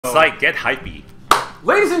Psych, get hypey.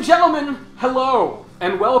 Ladies and gentlemen, hello,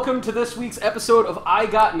 and welcome to this week's episode of I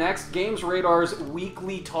Got Next, Games Radar's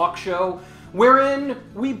weekly talk show, wherein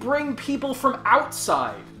we bring people from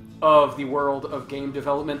outside of the world of game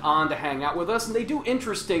development on to hang out with us, and they do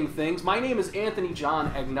interesting things. My name is Anthony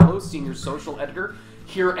John Agnello, Senior Social Editor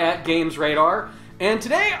here at Games Radar, and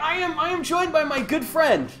today I am joined by my good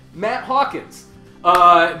friend, Matt Hawkins.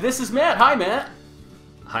 This is Matt. Hi, Matt.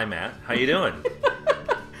 Hi, Matt. How you doing?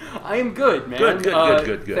 I am good, man.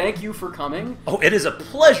 Good. Thank you for coming. Oh, it is a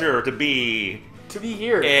pleasure to be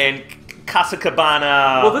here in Casa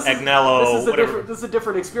Cabana, Agnello, whatever. This is a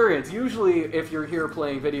different experience. Usually, if you're here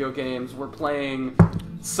playing video games, we're playing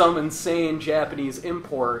some insane Japanese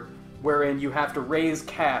import wherein you have to raise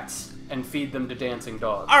cats and feed them to dancing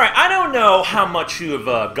dogs. All right, I don't know how much you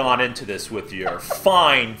have gone into this with your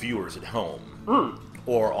fine viewers at home.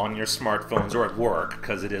 Or on your smartphones or at work,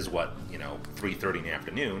 because it is, 3:30 in the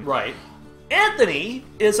afternoon. Right. Anthony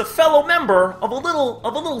is a fellow member of a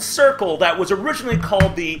little circle that was originally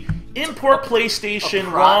called the Import PlayStation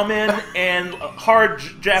Ramen and Hard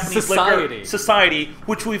Japanese Liquor Society,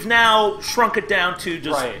 which we've now shrunk it down to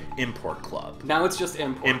just Import Club. Now it's just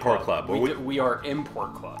Import Club. We are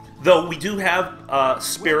Import Club. Though we do have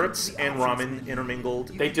spirits and ramen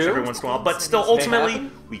intermingled every once in a while, but still,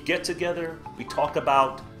 ultimately, we get together, we talk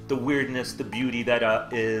about the weirdness, the beauty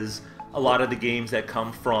that is a lot of the games that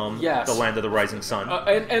come from the land of the rising sun.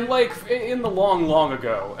 And like, in the long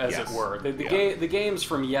ago, as it were. The games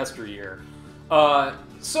from yesteryear.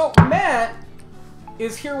 So, Matt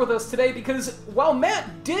is here with us today because, while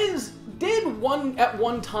Matt did at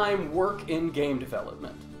one time work in game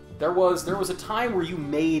development, there was a time where you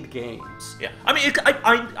made games. Yeah, I mean,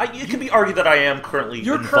 it can be argued that I am currently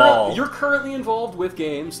involved. You're currently involved with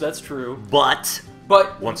games, that's true. But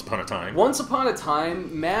once upon a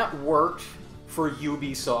time, Matt worked for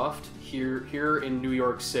Ubisoft here in New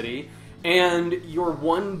York City, and your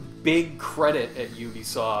one big credit at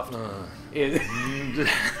Ubisoft is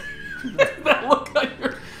that look on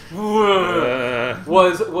your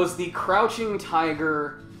was the Crouching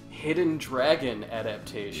Tiger, Hidden Dragon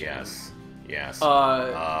adaptation. Yes.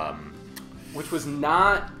 Which was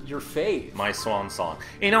not your fave. My swan song.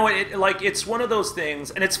 You know, it's one of those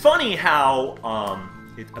things, and it's funny how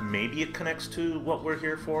maybe it connects to what we're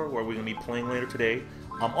here for, where we're going to be playing later today.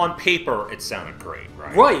 On paper, it sounded great,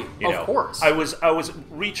 right? Right, of course. I was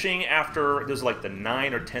reaching after, there's like the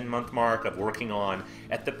 9 or 10 month mark of working on,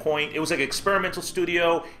 at the point, it was like an experimental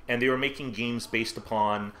studio, and they were making games based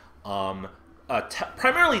upon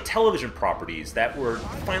primarily television properties that were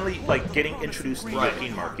finally getting introduced to the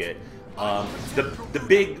European market.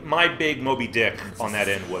 My big Moby Dick on that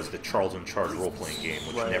end was the Charles in Charge role-playing game,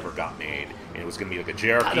 which never got made, and it was going to be like a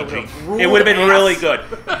JRPG. It would have been really good.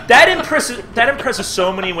 That impresses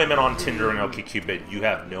so many women on Tinder and OkCupid. You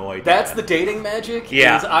have no idea. That's the dating magic.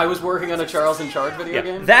 Yeah, I was working on a Charles in Charge video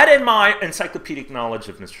game. That and my encyclopedic knowledge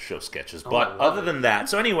of Mr. Show sketches. But other than that,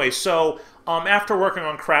 so anyway, after working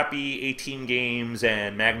on crappy 18 games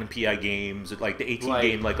and Magnum PI games, like the 18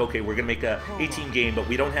 game, okay, we're going to make a 18 game, but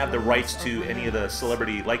we don't have the rights to any of the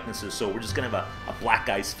celebrity likenesses, so we're just going to have a black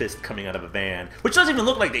guy's fist coming out of a van, which doesn't even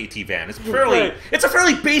look like the AT van. It's a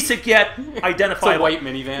fairly basic yet identifiable. It's a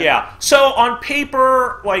white minivan. Yeah. So on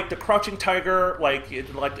paper, the Crouching Tiger, I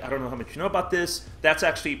don't know how much you know about this. That's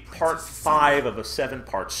actually part 5 of a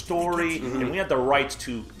 7-part story, and we had the rights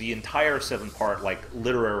to the entire 7-part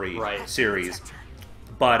literary series.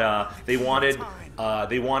 But they wanted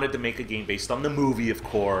to make a game based on the movie, of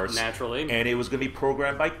course. Naturally. And it was going to be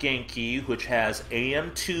programmed by Genki, which has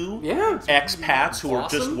AM2 expats who are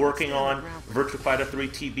just working on Virtua Fighter 3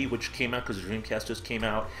 TB, which came out because Dreamcast just came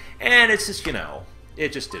out. And it's just,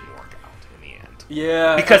 it just didn't work out in the end.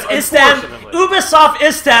 Yeah. Because Ubisoft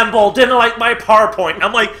Istanbul didn't like my PowerPoint.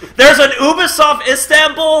 I'm like, there's an Ubisoft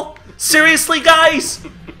Istanbul? Seriously, guys?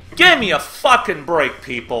 Give me a fucking break,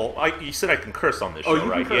 people. You said I can curse on this show,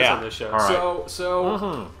 right? You can curse on this show. All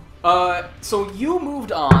right. So you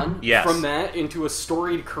moved on from that into a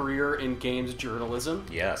storied career in games journalism.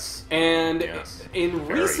 Yes. And in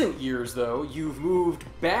recent years, though, you've moved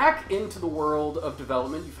back into the world of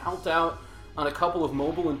development. You've helped out on a couple of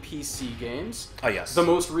mobile and PC games. Oh, yes. The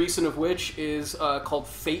most recent of which is called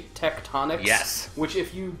Fate Tectonics. Yes. Which,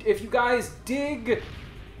 if you guys dig...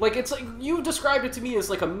 it's you described it to me as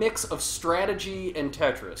a mix of strategy and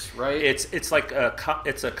Tetris, right?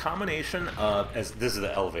 It's a combination of, as this is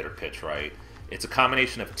the elevator pitch, right? It's a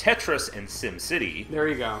combination of Tetris and SimCity. There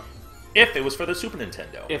you go. If it was for the Super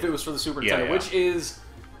Nintendo. If it was for the Super Nintendo, which is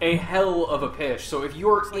a hell of a pitch. So if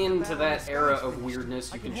you're into that era of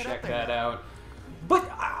weirdness, you can check that out. But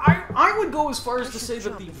I would go as far as to say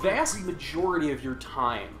that the vast majority of your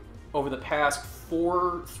time over the past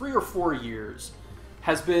 3 or 4 years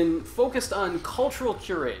has been focused on cultural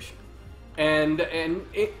curation. And in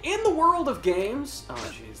the world of games... Oh,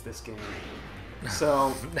 jeez, this game.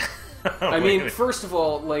 So... I mean, first of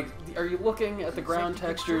all, like, are you looking at the ground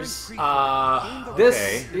textures?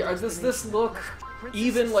 Does this look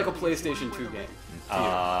even like a PlayStation 2 game?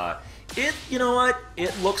 You know what?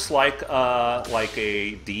 It looks like a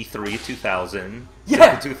D3 2000.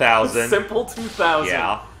 Yeah, 2000. Simple 2000.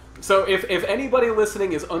 Yeah. So if anybody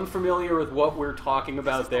listening is unfamiliar with what we're talking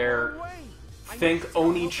about there, think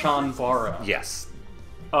Oni-chan Bara. Yes.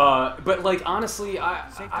 But, like, honestly,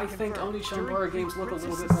 I think Oni-chan Bara games look a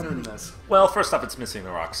little bit better than this. Well, first off, it's missing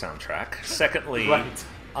the rock soundtrack. Secondly, right.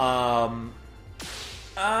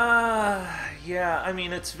 Yeah, I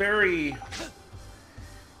mean, it's very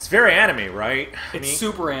anime, right? It's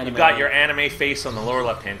super anime. You've got your anime face on the lower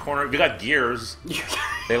left-hand corner. You got gears.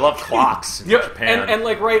 They love clocks in Japan. And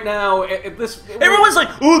like right now, everyone's like,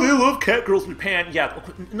 oh, they love cat girls in Japan. Yeah,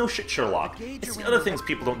 no shit, Sherlock. It's the other things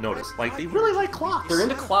people don't notice. Like, they really like clocks. They're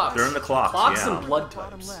into clocks. Clocks yeah. and blood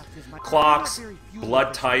types. Clocks,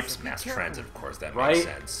 blood types, mass transit, of course, that makes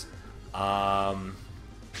sense.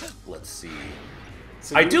 Let's see.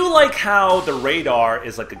 So I do like how the radar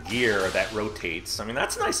is like a gear that rotates. I mean,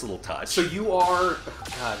 that's a nice little touch. So you are... Oh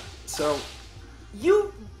God. So,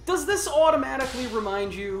 does this automatically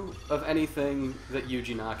remind you of anything that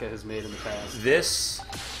Yuji Naka has made in the past? This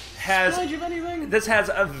has... Remind you of anything? This has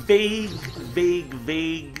a vague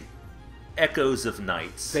echoes of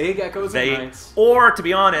Nights. Vague echoes of Nights. Or, to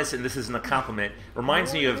be honest, and this isn't a compliment,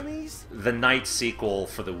 reminds me of the Night sequel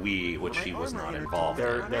for the Wii, which he was not involved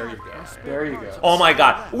in. There you go. There you go. Oh my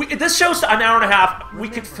god. This show's an hour and a half. We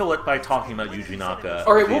could fill it by talking about Yuji Naka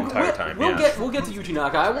the entire time. We'll get to Yuji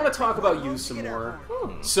Naka. I want to talk about you some more.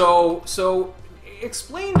 So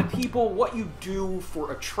explain to people what you do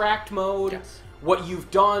for Attract Mode. Yes. What you've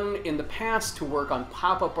done in the past to work on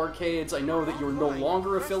pop-up arcades. I know that you're no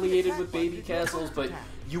longer affiliated with Baby Castles, but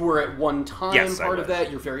you were at one time part of that.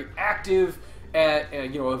 You're very active at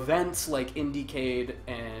events like Indiecade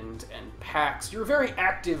and PAX. You're a very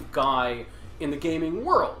active guy in the gaming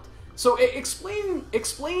world. So explain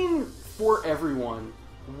for everyone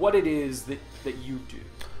what it is that you do.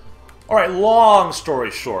 All right, long story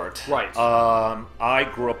short. Right. I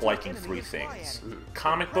grew up liking 3 things.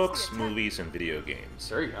 Comic books, movies, and video games.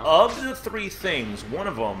 There you go. Of the 3 things, one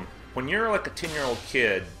of them, when you're like a 10-year-old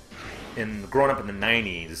kid growing up in the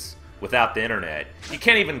 90s without the internet, you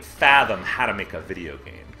can't even fathom how to make a video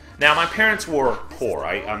game. Now, my parents were poor.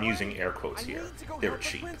 I'm using air quotes here. They were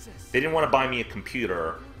cheap. They didn't want to buy me a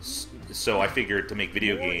computer, so I figured to make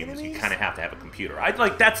video games, you kind of have to have a computer.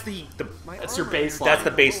 That's your baseline. That's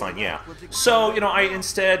the baseline, yeah. So, I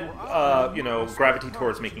instead, gravitate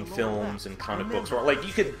towards making films and comic books, or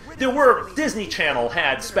Disney Channel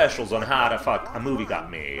had specials on how a movie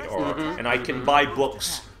got made, and I can buy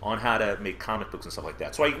books on how to make comic books and stuff like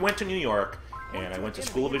that. So I went to New York, and I went to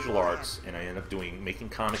School of Visual Arts, and I ended up making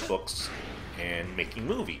comic books and making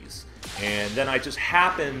movies. And then I just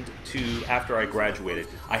happened to, after I graduated,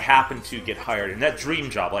 I happened to get hired in that dream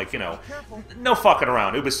job, no fucking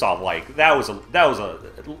around. Ubisoft,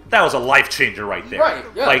 that was a life changer right there. Right,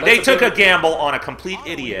 yeah, they took a gamble on a complete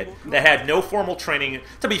idiot that had no formal training.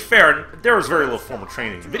 To be fair, there was very little formal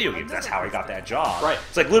training in video games. That's how I got that job. Right.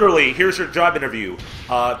 It's like, literally, here's your job interview.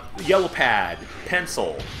 Yellow pad,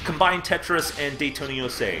 pencil, combine Tetris and Daytona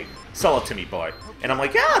USA. Sell it to me, boy. And I'm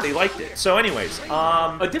like, yeah, they liked it. So anyways...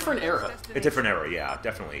 a different era. A different era, yeah,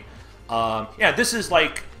 definitely. This is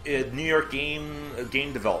like New York game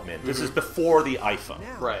development. This is before the iPhone.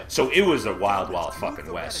 Right. So it was a wild, wild fucking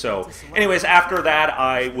west. So anyways, after that,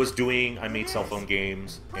 I made cell phone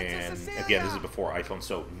games. And again, this is before iPhone,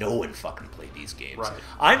 so no one fucking played these games. Right.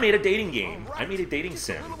 I made a dating game. I made a dating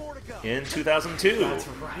sim in 2002. That's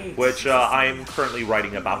right. Which I'm currently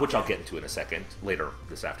writing about, which I'll get into in a second, later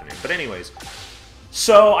this afternoon. But anyways...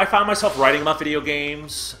 So I found myself writing about video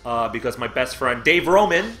games because my best friend Dave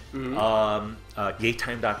Roman,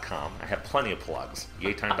 Yaytime.com. I have plenty of plugs.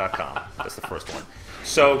 Yaytime.com. That's the first one.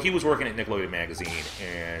 So he was working at Nickelodeon Magazine,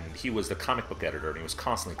 and he was the comic book editor, and he was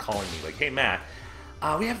constantly calling me like, "Hey Matt,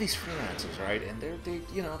 we have these freelancers, right? And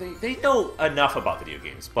they know enough about video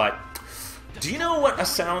games, but do you know what a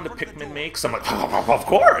sound a Pikmin makes?" I'm like, "Of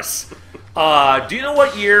course." Do you know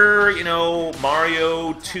what year,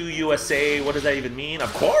 Mario 2 USA, what does that even mean?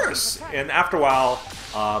 Of course! And after a while,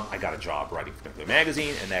 I got a job writing for Nickelodeon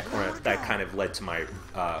Magazine, and that kind of led to my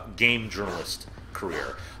game journalist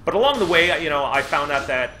career. But along the way, I found out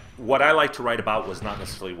that what I like to write about was not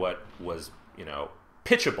necessarily what was,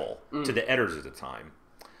 pitchable to the editors at the time.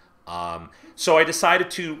 So I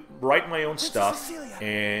decided to write my own stuff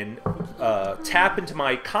and tap into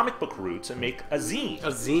my comic book roots and make a zine. A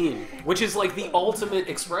zine, which is like the ultimate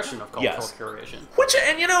expression of cultural curation. Which,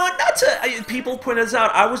 and you know, people point this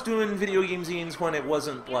out, I was doing video game zines when it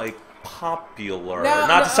wasn't like popular.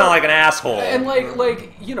 Not to sound like an asshole. And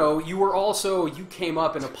like you know, you came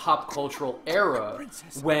up in a pop cultural era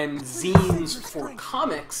when zines for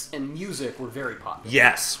comics and music were very popular.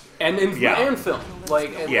 Yes. And film.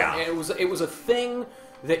 It was a thing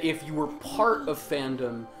that if you were part of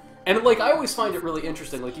fandom, and like I always find it really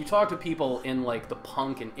interesting, like you talk to people in like the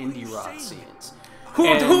punk and indie rock scenes. Who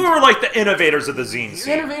were like the innovators of the zine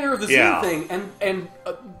scene? The innovator of the zine thing, and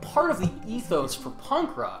part of the ethos for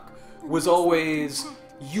punk rock was always,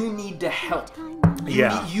 you need to help.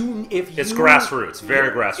 It's grassroots, very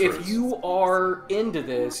grassroots. If you are into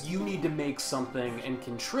this, you need to make something and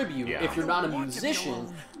contribute. Yeah. If you're not a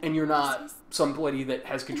musician and you're not somebody that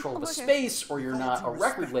has control of a space, or you're not a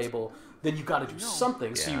record label, then you got to do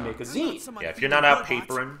something. So you make a zine. Yeah, if you're not out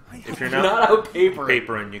papering,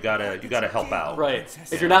 you gotta help out. Right.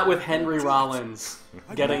 If you're not with Henry Rollins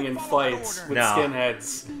getting in fights with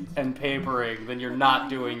skinheads and papering, then you're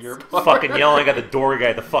not doing your part. Fucking yelling at the door guy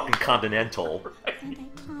at the fucking Continental.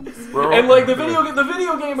 Right. And like the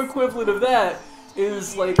video game equivalent of that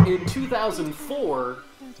is like in 2004.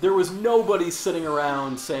 There was nobody sitting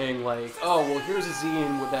around saying, like, oh, well, here's a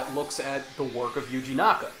zine that looks at the work of Yuji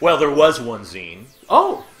Naka. Well, there was one zine.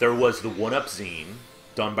 Oh! There was the One Up zine,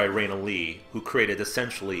 done by Raina Lee, who created,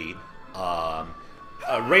 essentially,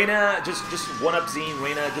 Raina, just One Up zine,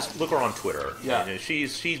 Raina, just look her on Twitter. Yeah. And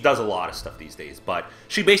she does a lot of stuff these days, but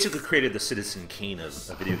she basically created the Citizen Kane of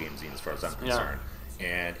video game zine, as far as I'm concerned. Yeah.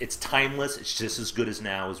 And it's timeless. It's just as good as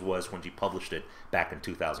now as was when she published it back in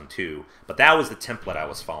 2002. But that was the template I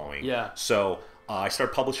was following. Yeah. So I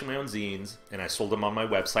started publishing my own zines, and I sold them on my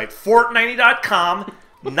website, Fortnite.com.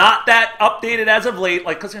 Not that updated as of late,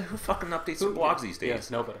 like, because who fucking updates their blogs these days?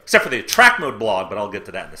 Yes, nobody. Except for the track mode blog, but I'll get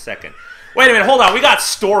to that in a second. Wait a minute, hold on. We got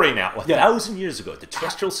story now. 1,000 years ago, the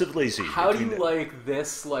terrestrial civilization. How do you like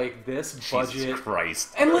this budget? Jesus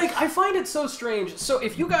Christ. And like, I find it so strange. So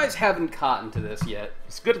if you guys haven't gotten to this yet,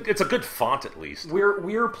 it's good. It's a good font, at least.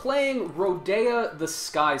 We're playing Rodea the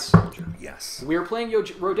Sky Soldier. Yes. We're playing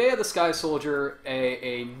Rodea the Sky Soldier,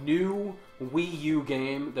 a new Wii U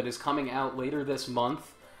game that is coming out later this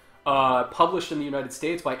month, published in the United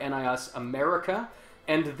States by NIS America,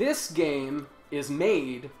 and this game is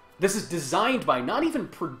made. This is designed by, not even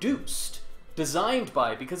produced. Designed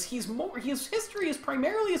by, because his history is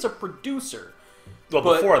primarily as a producer. Well,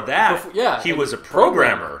 before that, he was a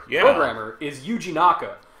programmer. Programmer is Yuji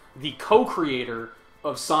Naka, the co-creator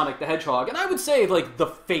of Sonic the Hedgehog, and I would say like the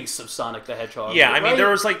face of Sonic the Hedgehog. Yeah, I mean there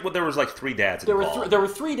was like three dads involved. There were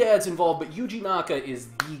three dads involved, but Yuji Naka is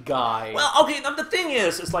the guy. Well, okay, the thing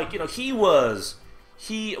is like, you know, he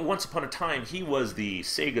once upon a time, he was the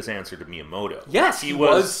Sega's answer to Miyamoto. Yes, he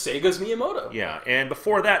was Sega's Miyamoto. Yeah, and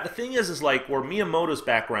before that, the thing is like, where Miyamoto's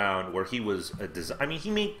background, where he was a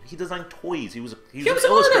he designed toys. He was an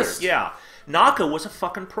illustrator. Yeah, Naka was a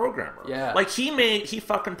fucking programmer. Yeah, like he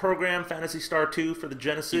fucking programmed Phantasy Star 2 for the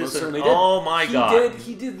Genesis. Certainly did. Did. Oh my god,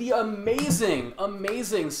 he did the amazing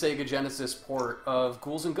Sega Genesis port of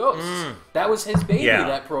Ghouls and Ghosts. That was his baby.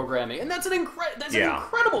 That programming, and that's an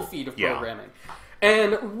incredible feat of programming.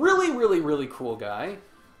 And really, really, really cool guy.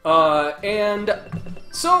 And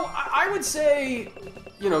so I would say,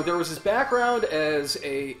 you know, there was his background as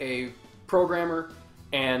a programmer,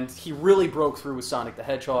 and he really broke through with Sonic the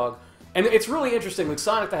Hedgehog. And it's really interesting, like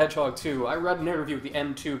Sonic the Hedgehog 2, I read an interview with the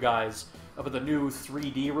M2 guys about the new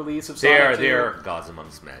 3D release of Sonic 2. They're gods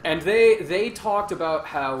amongst men. And they talked about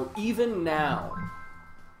how even now,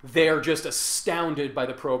 they're just astounded by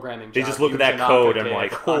the programming. They just look at that code and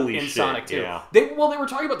like, holy shit! Sonic 2. Yeah. They were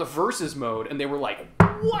talking about the versus mode, and they were like,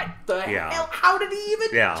 "What the hell? How did he even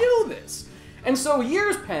do this?" And so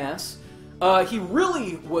years pass. He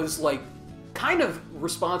really was like kind of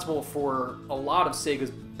responsible for a lot of Sega's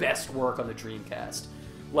best work on the Dreamcast.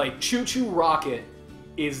 Like Choo Choo Rocket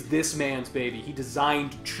is this man's baby. He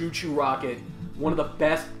designed Choo Choo Rocket, one of the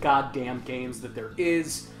best goddamn games that there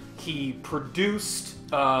is. He produced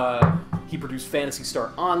Phantasy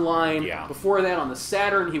Star Online. Yeah. Before that, on the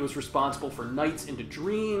Saturn, he was responsible for Nights into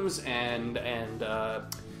Dreams and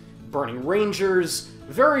Burning Rangers.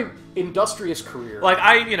 Very industrious career. Like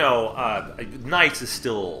Nights is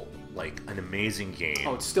still like an amazing game.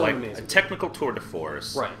 Oh, it's still like, an amazing a technical tour de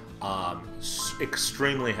force. Right.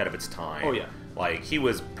 Extremely ahead of its time. Oh yeah. Like he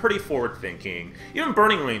was pretty forward thinking. Even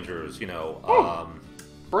Burning Rangers, you know.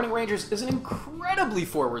 Burning Rangers is an incredibly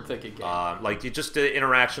forward-thinking game. Like, you just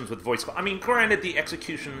interactions with voice. I mean, granted, the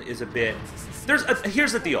execution is a bit.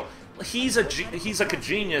 Here's the deal. He's like a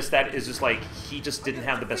genius that is just like he just didn't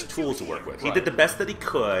have the best tools to work with. He did the best that he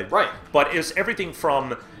could. Right. But it's everything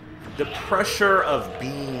from the pressure of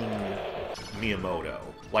being Miyamoto,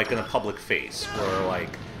 like in a public face, where like.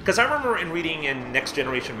 Because I remember reading in Next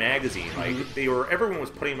Generation magazine, like everyone was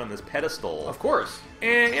putting him on this pedestal. Of course.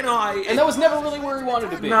 And and that was never really where he wanted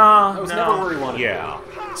to be. No, that was never where he wanted to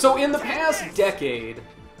be. So in the past decade,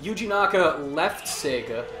 Yuji Naka left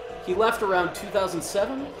Sega. He left around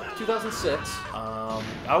 2007, 2006.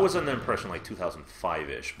 I was under the impression like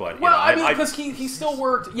 2005-ish, but well, I mean, because he still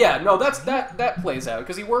worked. Yeah, no, that plays out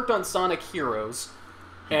because he worked on Sonic Heroes.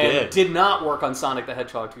 And did not work on Sonic the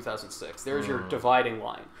Hedgehog 2006. There's your dividing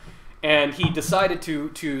line. And he decided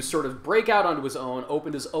to sort of break out onto his own,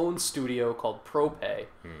 opened his own studio called ProPay.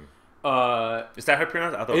 Is that how you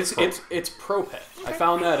pronounce it? It's ProPay. I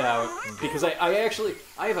found that out because I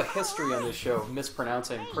have a history on this show of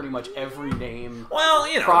mispronouncing pretty much every name. Well,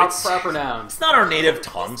 proper noun. It's not our native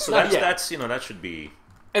tongue, so that's that should be.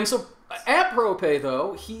 And so at ProPay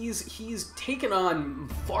though, he's taken on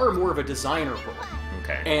far more of a designer role.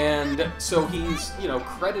 Okay. And so he's,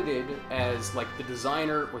 credited as like the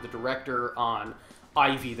designer or the director on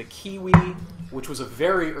Ivy the Kiwi, which was a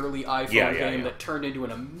very early iPhone game that turned into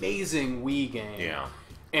an amazing Wii game. Yeah.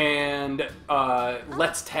 And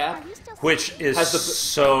Let's Tap, which is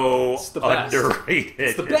so underrated.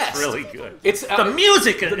 It's the best. It's really good. It's the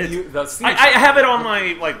music. I have it on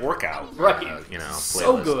my workout. Right.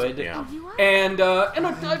 So playlist. good. Yeah. And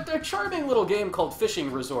a charming little game called Fishing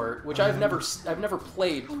Resort, which I've never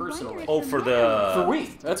played personally. Oh, for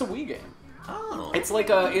Wii. That's a Wii game. Oh. It's like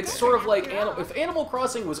it's sort of like if Animal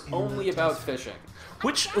Crossing was only about fishing.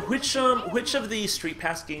 Which of the Street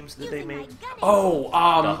Pass games did they make? Oh,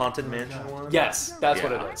 the Haunted Mansion one. Yes, that's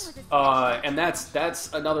what it is. And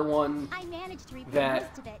that's another one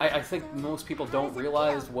that I think most people don't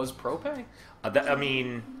realize was ProPay.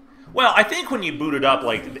 Well, I think when you boot it up,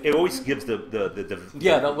 like it always gives the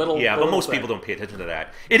little but most people don't pay attention to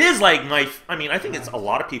that. It is like I think it's a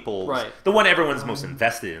lot of people the one everyone's most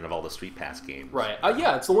invested in of all the Street Pass games. Right.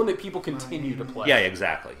 It's the one that people continue to play. Yeah,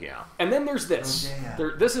 exactly. Yeah. And then there's this.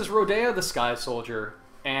 This is Rodea the Sky Soldier,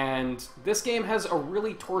 and this game has a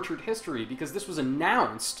really tortured history because this was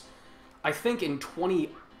announced, I think, in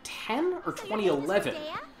 2010 or 2011.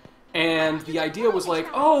 And the idea was like,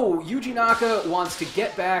 oh, Yuji Naka wants to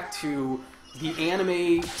get back to the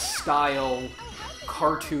anime-style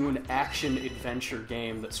cartoon action-adventure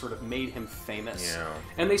game that sort of made him famous. Yeah.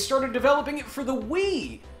 And they started developing it for the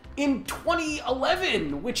Wii in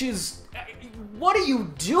 2011, which is... What are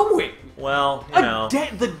you doing? Well,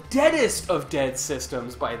 the deadest of dead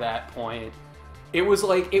systems by that point. It was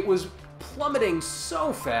plummeting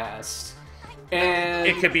so fast... And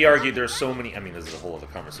it could be argued there's so many. I mean, this is a whole other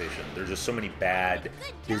conversation. There's just so many bad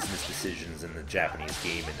business decisions in the Japanese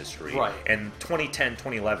game industry. Right. And 2010,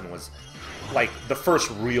 2011 was like the first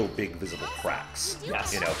real big visible cracks.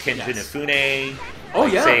 Yes. Kenjin Ifune. Oh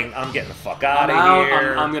yeah. Saying, "I'm getting the fuck out of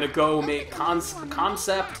here. I'm gonna go make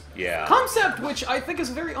Concept. Yeah. Concept, which I think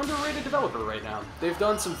is a very underrated developer right now. They've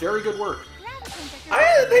done some very good work.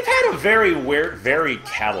 They've had a very varied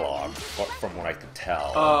catalog, from what I can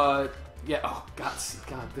tell. Yeah. Oh God,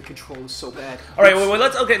 the control is so bad. All right,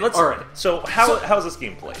 let's. All right. So how's this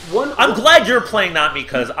game played? I'm glad you're playing, not me,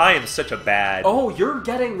 because I am such a bad. Oh, you're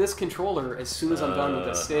getting this controller as soon as I'm done with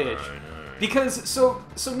this stage. Because so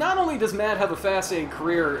not only does Matt have a fascinating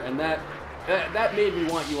career, and that made me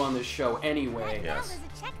want you on this show anyway. Yes.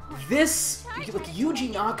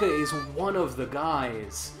 Yuji Naka is one of the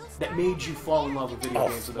guys that made you fall in love with video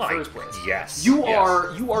games in the first place. Yes. You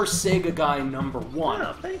are Sega guy number one.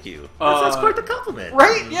 Oh, thank you. That's quite the compliment.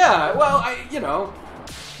 Right? Yeah. Well,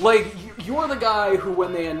 you're the guy who,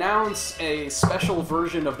 when they announce a special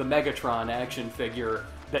version of the Megatron action figure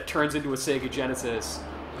that turns into a Sega Genesis,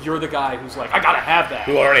 you're the guy who's like, I gotta have that.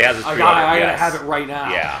 Who already has it. I gotta have it right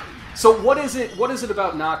now. Yeah. So what is it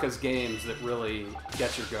about Naka's games that really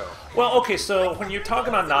gets your go? Well, okay, so when you're talking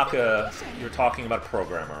about Naka, you're talking about a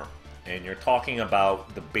programmer, and you're talking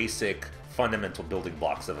about the basic fundamental building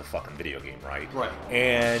blocks of a fucking video game, right? Right.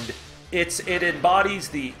 And it embodies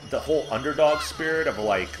the whole underdog spirit of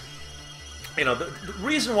the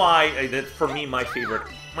reason why for me my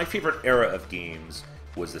favorite era of games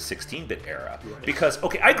was the 16-bit era. Right. Because,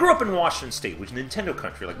 okay, I grew up in Washington State, which is Nintendo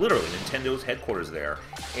country, literally, Nintendo's headquarters there.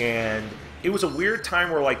 And it was a weird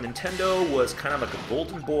time where, Nintendo was kind of like a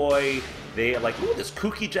golden boy. They, ooh, this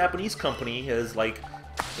kooky Japanese company is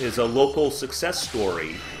a local success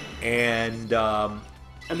story. And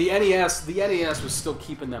And the NES was still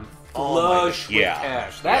keeping them flush with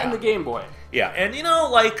cash. That and the Game Boy. Yeah, and you know,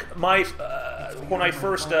 like my when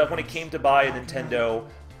it came to buy a Nintendo,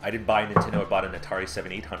 I didn't buy a Nintendo. I bought an Atari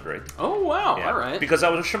 7800. Oh wow! All right. Because I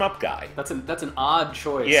was a shmup guy. That's an odd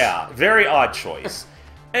choice. Yeah, very odd choice.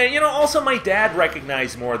 And you know, also my dad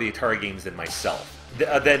recognized more of the Atari games than myself.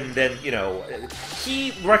 Then you know,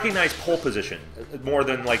 he recognized pole position more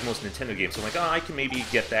than like most Nintendo games. So I'm like, oh, I can maybe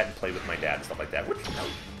get that and play with my dad and stuff like that, which you know,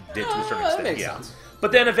 did to a certain extent. Makes sense.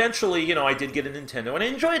 But then eventually, you know, I did get a Nintendo, and I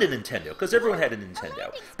enjoyed a Nintendo because everyone had a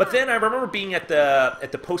Nintendo. But then I remember being at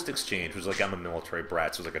the Post Exchange, which was like, I'm a military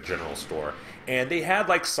brat, so it was like a general store, and they had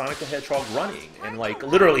like Sonic the Hedgehog running, and like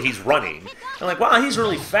literally he's running, and like, wow, he's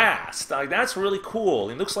really fast. Like that's really cool.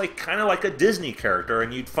 He looks like kind of like a Disney character,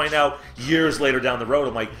 and you'd find out years later down the road,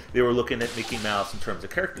 I'm like, they were looking at Mickey Mouse in terms of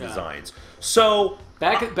character designs. So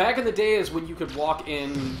back in the days when you could walk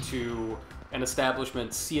into an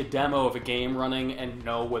establishment, see a demo of a game running, and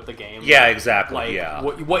know what the game exactly.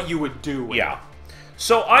 Like, what you would do with it.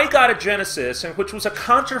 So I got a Genesis, which was a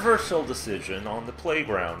controversial decision on the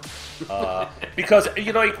playground, because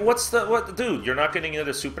you know, like, dude? You're not getting into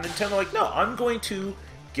the Super Nintendo? Like, no, I'm going to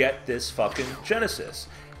get this fucking Genesis,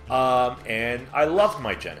 and I loved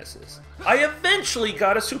my Genesis. I eventually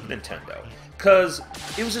got a Super Nintendo. Because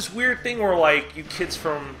it was this weird thing where, like, you kids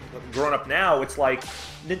from growing up now, it's like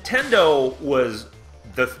Nintendo was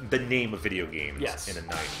the name of video games in the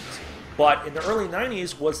 90s. But in the early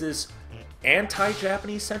 90s was this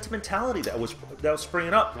anti-Japanese sentimentality that was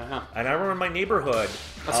springing up. And I remember in my neighborhood,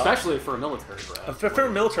 especially for a military brat. For a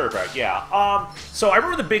military brat, yeah. So I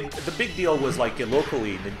remember the big deal was like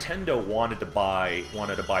locally, Nintendo wanted to buy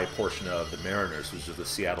a portion of the Mariners, which is the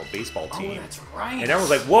Seattle baseball team. Oh, that's right. And everyone was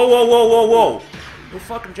like, whoa. No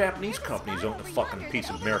fucking Japanese companies own the fucking piece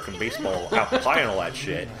of American baseball apple pie and all that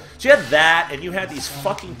shit. So you had that, and you had these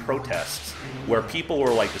fucking protests where people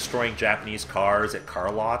were like destroying Japanese cars at car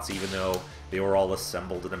lots, even though they were all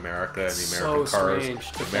assembled in America, and the American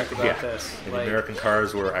cars. The American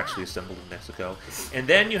cars were actually assembled in Mexico. And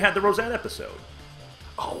then you had the Roseanne episode.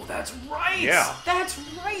 Oh, that's right. Yeah, that's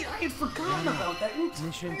right. I had forgotten about that.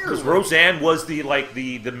 Because Roseanne was the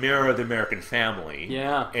mirror of the American family.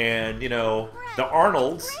 Yeah. And you know, the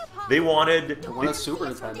Arnolds, they wanted a Super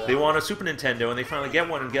Nintendo. They want a Super Nintendo, and they finally get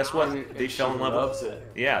one. And guess what? They fell in love with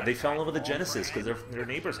it. Yeah, they fell in love with the Genesis because their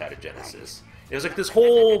neighbors had a Genesis. It was like this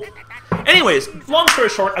whole. Anyways, long story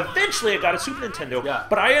short, eventually I got a Super Nintendo. Yeah.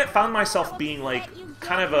 But I found myself being like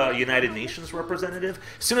kind of a United Nations representative.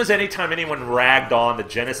 As soon as anytime anyone ragged on the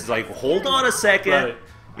Genesis, like, hold on a second. Right.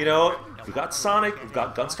 You know, we've got Sonic, we've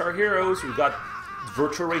got Gunstar Heroes, we've got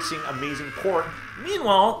Virtua Racing, amazing port.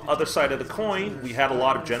 Meanwhile, other side of the coin, we had a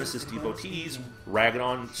lot of Genesis devotees ragging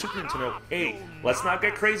on Super Nintendo. Hey, let's not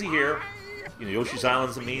get crazy here. You know, Yoshi's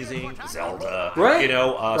Island's amazing, Zelda, right. You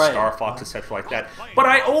know, Star Fox, etc. like that. But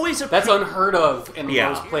I always that's unheard of in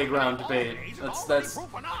those playground debate. That's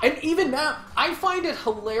and even now, I find it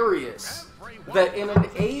hilarious that in an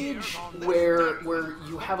age where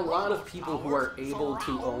you have a lot of people who are able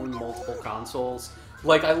to own multiple consoles.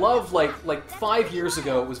 Like, I love, like 5 years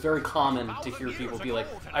ago, it was very common to hear people be like,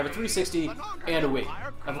 I have a 360 and a Wii.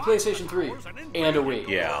 I have a PlayStation 3 and a Wii.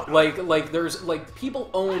 Yeah. Like there's, like, people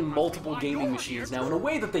own multiple gaming machines now in a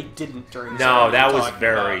way that they didn't during the No, that was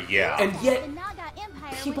very, And yet,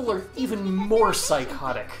 people are even more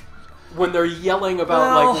psychotic when they're yelling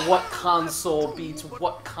about, like, what console beats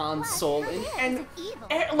what console. And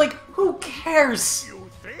like, who cares?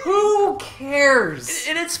 Who cares?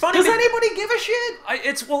 And it's funny. Does anybody give a shit?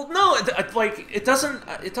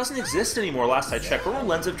 It doesn't exist anymore. Last I checked, remember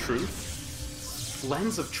Lens of Truth?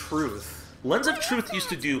 Lens of Truth. Lens of Truth used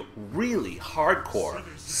to do really hardcore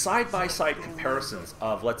side-by-side comparisons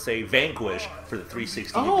of, let's say, Vanquish for the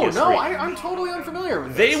 360 and PS3. No, I'm totally unfamiliar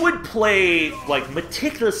with this. They would play, like,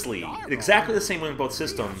 meticulously, exactly the same way in both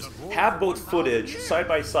systems, have both footage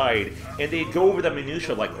side-by-side, and they'd go over the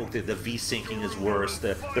minutia, like, oh, the V-syncing is worse,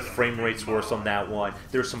 the frame rate's worse on that one,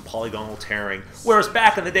 there's some polygonal tearing. Whereas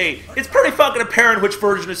back in the day, it's pretty fucking apparent which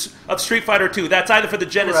version of Street Fighter 2. That's either for the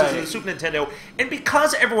Genesis or the Super Nintendo. And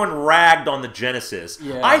because everyone ragged on the Genesis,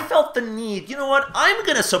 I felt the need, you know what, I'm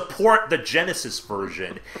gonna support the Genesis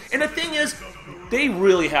version. And the thing is, they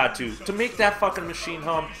really had to make that fucking machine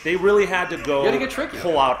hum, they really had to go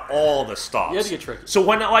pull out all the stops. You had to get tricky. So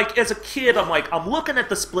when, like, as a kid, I'm looking at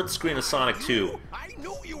the split screen of Sonic 2.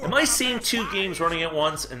 Am I seeing two games running at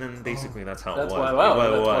once? And then basically that's how it was.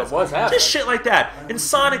 That's what was happening. Just shit like that. In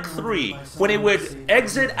Sonic 3, when it would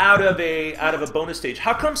exit out of a bonus stage,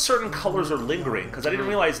 how come certain colors are lingering? Because I didn't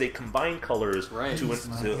realize they combined colors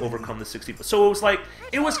to overcome the 60. So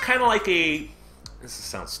it was kind of like this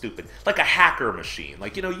sounds stupid, like a hacker machine.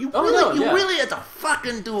 Like, you really had to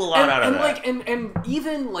fucking do a lot out of that. And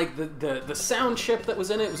even like the sound chip that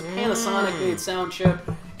was in it was a Panasonic made sound chip,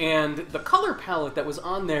 and the color palette that was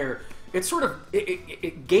on there, it sort of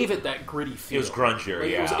it gave it that gritty feel. It was grungier,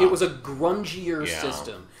 It was a grungier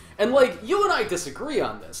system. And, like, you and I disagree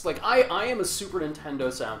on this. Like, I am a Super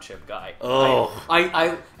Nintendo sound chip guy. Oh.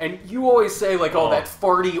 And you always say, like, that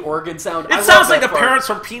farty organ sound. It sounds like the parents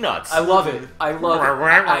from Peanuts. I love it. I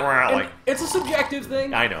love it. It's a subjective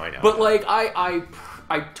thing. I know. But, like, I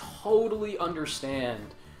totally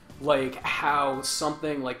understand, like, how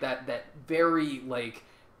something like that very, like,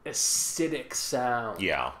 acidic sound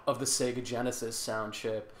of the Sega Genesis sound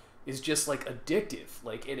chip is just like addictive.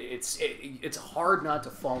 Like it's hard not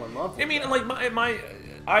to fall in love with. I mean, like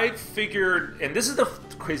I figured, and this is the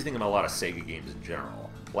crazy thing about a lot of Sega games in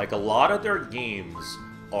general. Like a lot of their games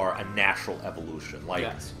are a natural evolution. Like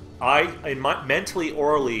mentally,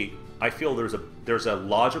 orally, I feel there's a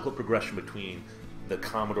logical progression between the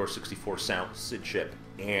Commodore 64 sound chip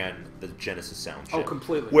and the Genesis sound chip. Oh,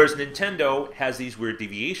 completely. Whereas Nintendo has these weird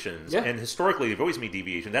deviations, and historically they've always made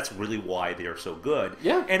deviations. That's really why they are so good.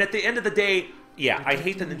 Yeah. And at the end of the day, I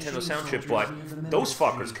hate the Nintendo sound chip, but those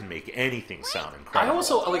fuckers can make anything sound incredible. I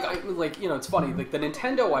also it's funny, like the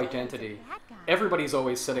Nintendo identity. Everybody's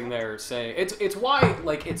always sitting there saying it's why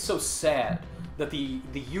like it's so sad that the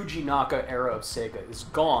Yuji Naka era of Sega is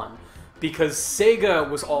gone, because Sega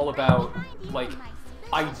was all about like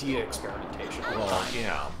idea experimentation all the time.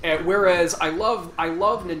 Yeah. And whereas I love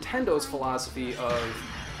Nintendo's philosophy of,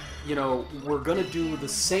 we're gonna do the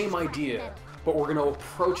same idea, but we're gonna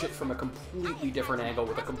approach it from a completely different angle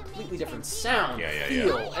with a completely different sound,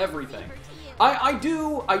 feel, everything. I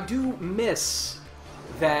do miss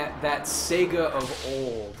that Sega of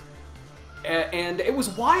old. And it was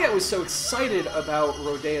why I was so excited about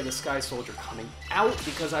Rodea the Sky Soldier coming out,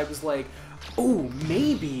 because I was like, oh,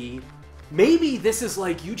 maybe this is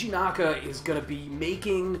like Yuji Naka is going to be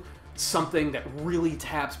making something that really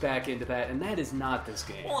taps back into that, and that is not this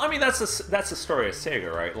game. Well, I mean, that's the story of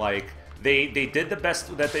Sega, right? Like, they did the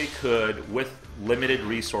best that they could with limited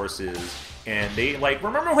resources, and they, like,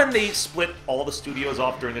 remember when they split all the studios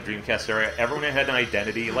off during the Dreamcast era? Everyone had an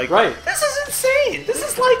identity. Like, this is insane! This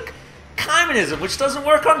is like communism, which doesn't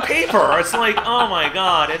work on paper. It's like, oh my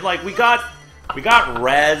god. And, like, we got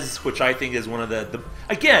Rez, which I think is one of the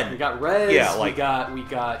again. We got Rez. Yeah, like we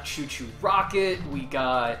got Choo Choo Rocket. We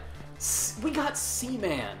got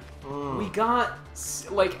Seaman. We got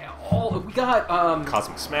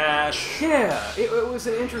Cosmic Smash. Yeah, it was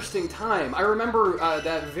an interesting time. I remember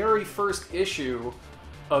that very first issue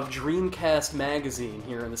of Dreamcast magazine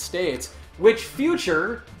here in the States, which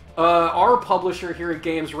Future, our publisher here at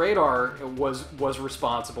Games Radar, was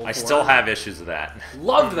responsible for. I still have issues of that.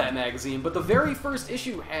 Loved that magazine, but the very first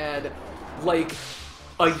issue had, like,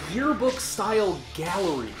 a yearbook-style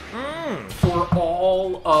gallery for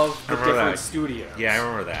all of the different studios. Yeah, I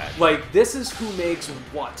remember that. Like, this is who makes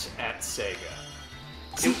what at Sega.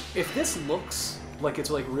 See, if this looks like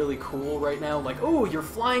it's, like, really cool right now, like, oh, you're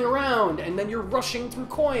flying around, and then you're rushing through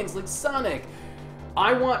coins like Sonic,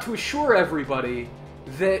 I want to assure everybody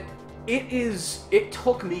that it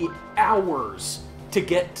took me hours to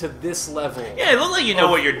get to this level. Yeah, it looks like you know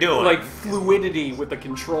what you're doing. Like, fluidity with the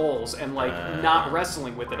controls and, like, not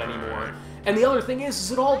wrestling with it anymore. And the other thing is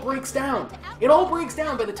it all breaks down. It all breaks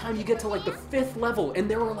down by the time you get to, like, the 5th level, and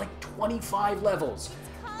there are, like, 25 levels.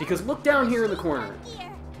 Because look down here in the corner.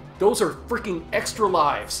 Those are freaking extra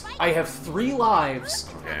lives. I have 3 lives,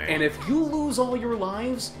 and if you lose all your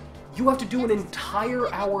lives, you have to do an entire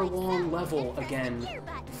hour-long level again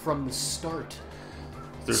from the start.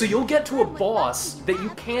 So you'll get to a boss that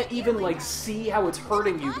you can't even, like, see how it's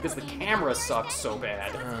hurting you because the camera sucks so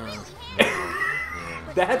bad.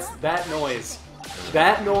 That's that noise.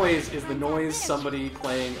 That noise is the noise somebody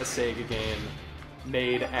playing a Sega game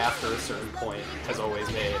made after a certain point has always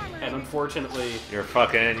made. And unfortunately... You're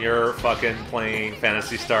fucking playing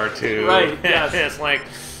Phantasy Star 2. Right, yes. It's like...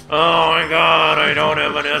 Oh my god, I don't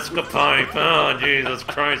have an Escapipe. Oh, Jesus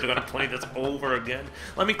Christ, I'm gonna play this over again.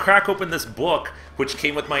 Let me crack open this book, which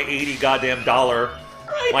came with my $80 goddamn dollar.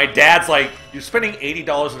 Right. My dad's like, you're spending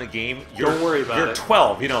 $80 in a game? Don't worry about it. You're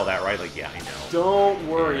 12, you know that, right? Like, yeah, I know. Don't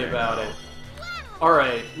worry about it.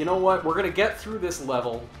 Alright, you know what? We're gonna get through this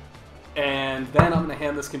level, and then I'm gonna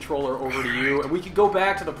hand this controller over to you, and we can go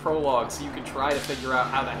back to the prologue so you can try to figure out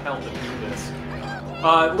how the hell to do this.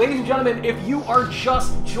 Ladies and gentlemen, if you are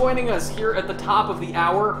just joining us here at the top of the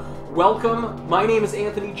hour, welcome. My name is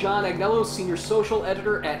Anthony John Agnello, Senior Social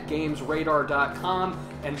Editor at GamesRadar.com,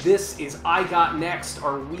 and this is I Got Next,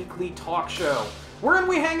 our weekly talk show. wherein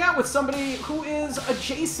we hang out with somebody who is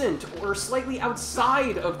adjacent or slightly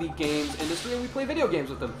outside of the games industry, and we play video games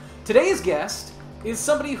with them. Today's guest is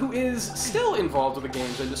somebody who is still involved with the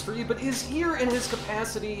games industry, but is here in his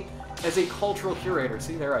capacity as a cultural curator.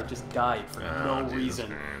 See there, I just died for no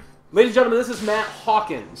reason. Ladies and gentlemen, this is Matt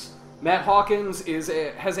Hawkins. Matt Hawkins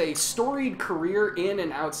has a storied career in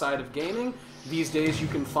and outside of gaming. These days, you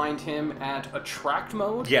can find him at Attract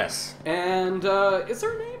Mode. Yes. And is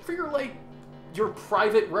there a name for your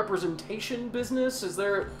private representation business? Is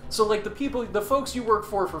there the folks you work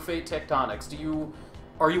for Fate Tectonics?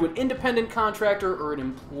 Are you an independent contractor or an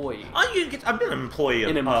employee? I've been an employee.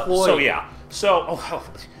 An employee.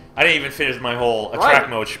 I didn't even finish my whole Attract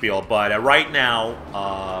Mode spiel, but right now,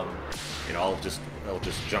 I'll just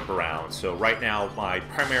jump around. So right now, my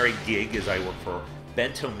primary gig is I work for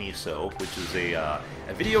Bento Miso, which is a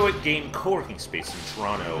video game co-working space in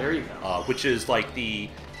Toronto. There you go. Which is like the,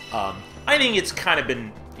 I think it's kind of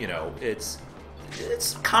been, it's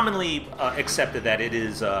commonly accepted that it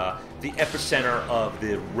is the epicenter of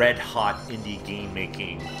the red-hot indie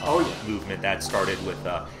game-making movement that started with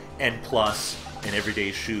N+, an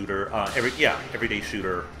everyday shooter, everyday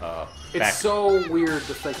shooter. It's so weird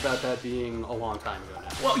to think about that being a long time ago now.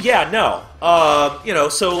 Well, yeah, no.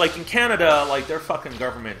 So like in Canada, like their fucking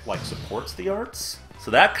government like supports the arts.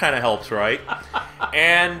 So that kind of helps, right?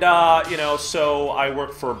 And, so I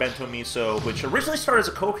work for Bento Miso, which originally started as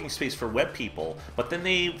a co-working space for web people, but then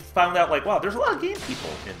they found out, like, wow, there's a lot of game people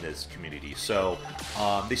in this community. So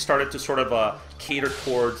they started to sort of cater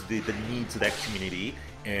towards the needs of that community,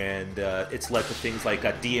 and it's led to things like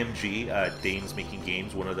DMG, Danes Making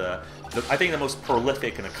Games, one of I think the most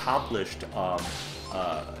prolific and accomplished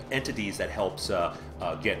entities that helps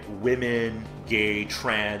get women, gay,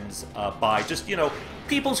 trans, bi, just,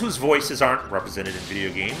 peoples whose voices aren't represented in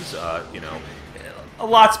video games.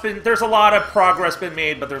 There's a lot of progress been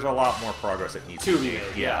made, but there's a lot more progress that needs to be made.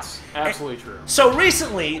 Yes, absolutely true. So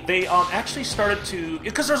recently, they actually started to,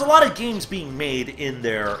 because there's a lot of games being made in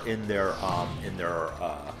their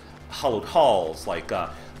hallowed halls, like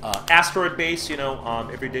Asteroid Base,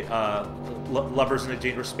 everyday Lovers in a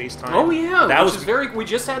Dangerous Space Time. Oh yeah, we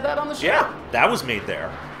just had that on the show. Yeah, that was made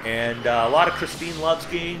there, and a lot of Christine Loves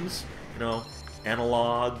games,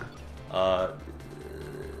 Analog. I'm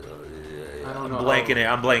blanking here.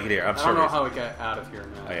 I'm sorry. I don't know how we got out of here,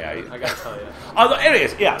 man. Oh, yeah. I gotta tell you.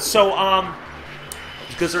 Anyways, yeah. So,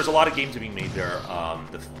 because there's a lot of games being made there,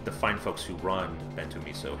 the fine folks who run Bento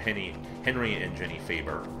Miso, Henry and Jenny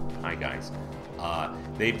Faber, hi guys.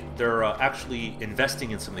 They're actually investing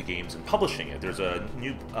in some of the games and publishing it. There's a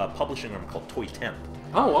new publishing arm called Toy Temp.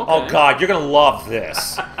 Oh, okay. Oh God, you're gonna love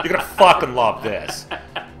this. You're gonna fucking love this.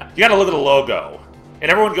 You gotta look at the logo,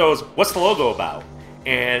 and everyone goes, "What's the logo about?"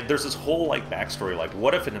 And there's this whole like backstory, like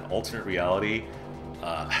what if in an alternate reality,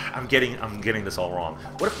 I'm getting this all wrong.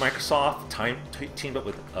 What if Microsoft teamed up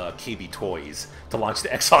with KB Toys to launch the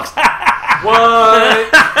Xbox?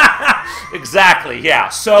 What? Exactly, yeah.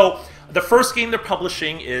 So the first game they're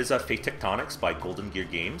publishing is Fate Tectonics by Golden Gear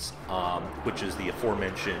Games, which is the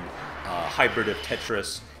aforementioned hybrid of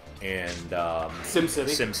Tetris and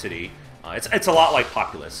SimCity. It's a lot like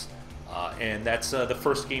Populous. And that's the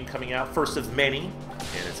first game coming out, first of many,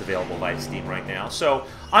 and it's available via Steam right now. So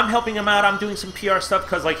I'm helping them out. I'm doing some PR stuff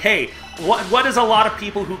because, like, hey, what does a lot of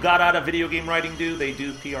people who got out of video game writing do? They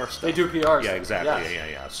do PR stuff. They do PR. Yeah, exactly. Yes.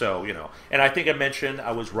 Yeah. So and I think I mentioned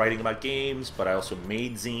I was writing about games, but I also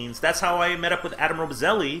made zines. That's how I met up with Adam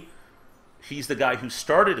Robizelli. He's the guy who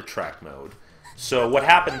started Attract Mode. So what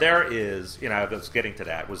happened there is, I was getting to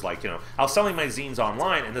that, was like, I was selling my zines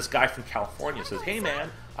online, and this guy from California says, "Hey, man,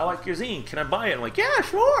 I like your zine. Can I buy it?" I'm like, "Yeah,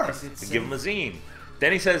 sure." I give him a zine.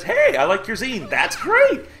 Then he says, "Hey, I like your zine. That's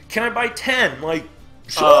great. Can I buy 10? I'm like,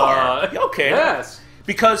 sure. Okay. Yes.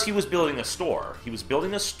 Because he was building a store. He was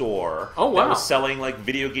building a store that was selling, like,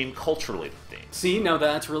 video game culture-related things. See, now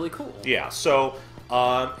that's really cool. Yeah, so,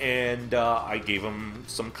 I gave him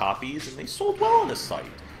some copies, and they sold well on the site.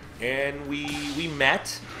 And we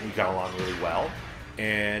met, we got along really well,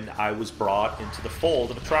 and I was brought into the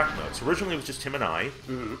fold of Attract Mode. So originally it was just him and I,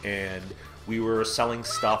 and we were selling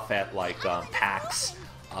stuff at like PAX.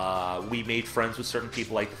 We made friends with certain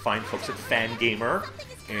people, like the fine folks at Fangamer,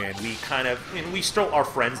 and we still are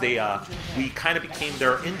friends. We kind of became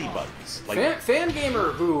their indie buddies. Like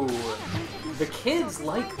Fangamer, who the kids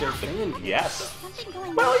like their Fangamer. Yes.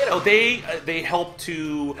 Well, they help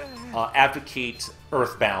to advocate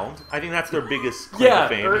Earthbound. I think that's their biggest claim to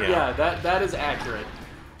fame. That is accurate.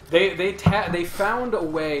 They found a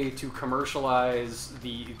way to commercialize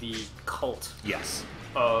the cult. Yes.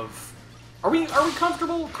 Of Are we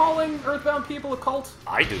comfortable calling Earthbound people a cult?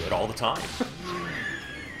 I do it all the time.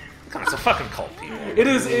 It's a fucking cult, people. It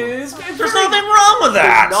is. There's nothing wrong with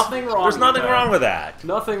that. There's nothing wrong. There's nothing wrong with that.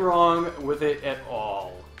 Nothing wrong with it at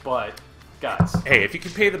all. But, guys. Hey, if you can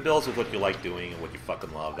pay the bills with what you like doing and what you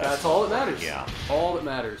fucking love, that's all that matters. Yeah. All that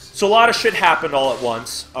matters. So a lot of shit happened all at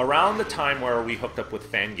once. Around the time where we hooked up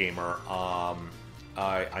with Fangamer,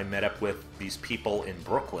 I met up with these people in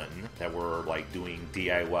Brooklyn that were like doing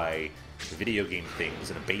DIY video game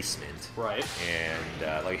things in a basement. Right.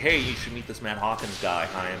 And like, hey, you should meet this Matt Hawkins guy.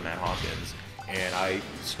 Hi, I'm Matt Hawkins. And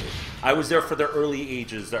I was there for the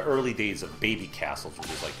early days of Baby Castles, which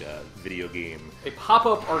is like a video game. A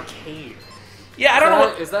pop-up arcade. Yeah, I don't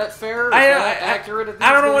know. Is that fair? Is that accurate?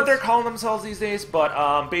 I don't know what they're calling themselves these days,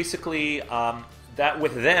 but basically, that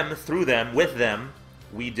with them,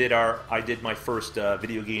 I did my first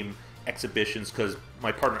video game exhibitions because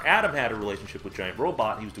my partner Adam had a relationship with Giant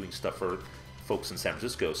Robot. And he was doing stuff for folks in San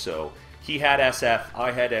Francisco, so he had SF,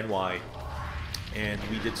 I had NY, and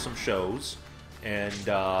we did some shows and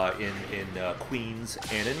in Queens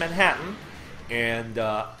and in Manhattan. And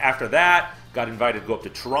after that, got invited to go up to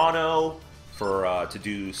Toronto to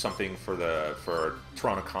do something for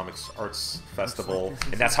Toronto Comics Arts Festival,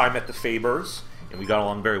 and that's how I met the Fabers. And we got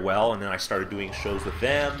along very well, and then I started doing shows with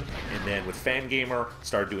them, and then with Fangamer,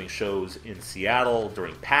 started doing shows in Seattle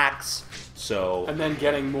during PAX. So, and then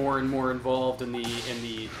getting more and more involved in the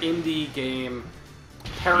indie game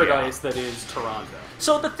paradise that is Toronto.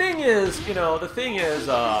 So the thing is, we all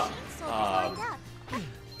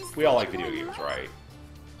like video games, right?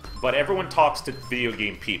 But everyone talks to video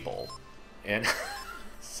game people, and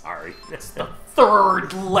sorry, it's the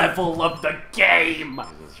third level of the game.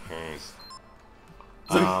 Jesus Christ.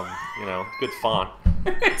 Good font.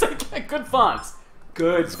 It's like good fonts.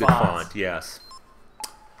 Good font, yes.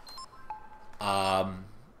 But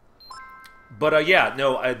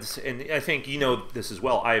and I think you know this as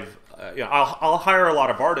well. I'll hire a lot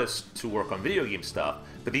of artists to work on video game stuff,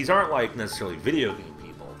 but these aren't like necessarily video game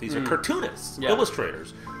people. These are cartoonists,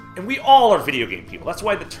 illustrators, and we all are video game people. That's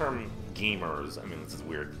why the term gamers. I mean, this is a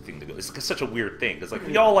weird thing to go. It's such a weird thing. It's like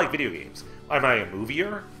we all like video games. Am I a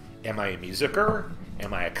movieer? Am I a musicer?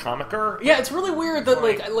 Am I a comicer? Yeah, it's really weird that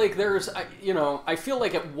like there's I feel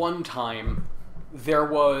like at one time there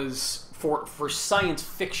was for science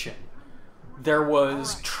fiction there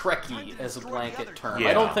was Trekkie as a blanket term. Yeah.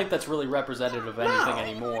 I don't think that's really representative of anything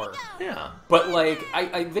anymore. Yeah. But like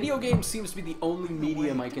video games seems to be the only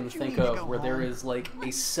medium I can think of where there is like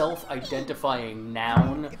a self-identifying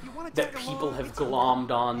noun that people have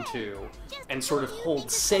glommed onto and sort of hold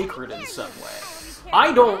sacred in some way.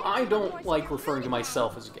 I don't like referring to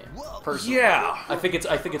myself as a gamer, personally. Yeah. I think it's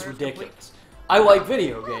ridiculous. I like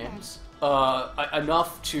video games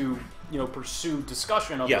enough to pursue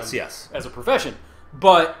discussion of them as a profession,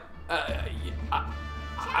 but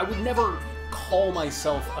I would never call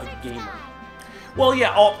myself a gamer. Well,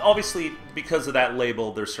 yeah, obviously, because of that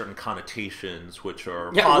label, there's certain connotations which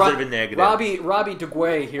are positive and negative. Robbie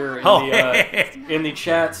DeGuay here in the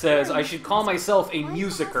chat says, I should call myself a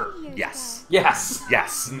musicer. Yes. Yes.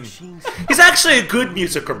 Yes. He's actually a good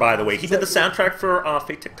musicer, by the way. He did the soundtrack for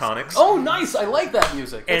Fate Tectonics. Oh, nice. I like that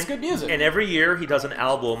music. That's good music. And every year, he does an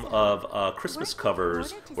album of Christmas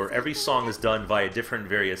covers where every song is done via different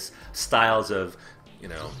various styles of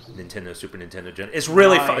Nintendo, Super Nintendo Gen. It's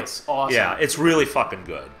really fun. It's awesome. Yeah, it's really fucking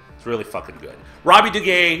good. It's really fucking good. Robbie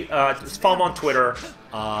DeGay, just follow him on Twitter.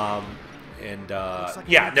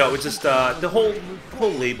 It's just the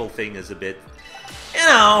whole label thing is a bit,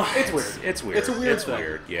 it's weird. It's weird. It's a weird It's thing.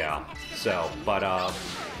 weird, yeah. So, but I don't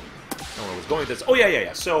know where I was going with this. Oh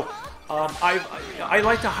yeah. So, I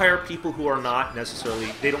like to hire people who are not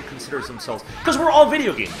necessarily, they don't consider themselves, because we're all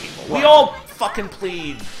video game people. Right. We all fucking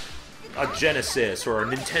played a Genesis or a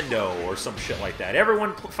Nintendo or some shit like that.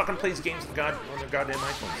 Everyone fucking plays games on their goddamn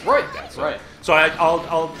iPhones. Right. Like that. Right. So I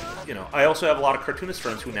also have a lot of cartoonist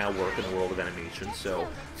friends who now work in the world of animation. So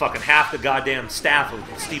fucking half the goddamn staff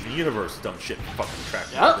of Steven Universe dumb shit fucking track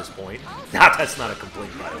at this point. That's not a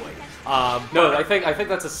complaint, by the way. No, I think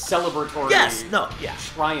that's a celebratory. Yes. No. Yeah.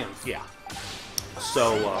 Triumph. Yeah.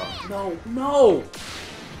 So. No.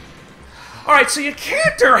 All right, so your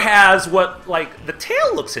character has the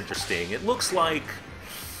tail looks interesting. It looks like.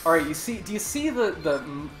 All right, do you see the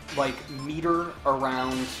meter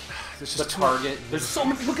around the target? There's so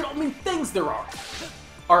many. Look at how many things there are.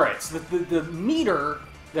 All right, so the meter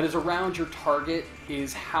that is around your target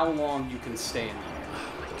is how long you can stay in the air.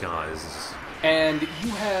 Oh my God, this is. And you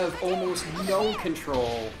have almost no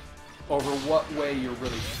control over what way you're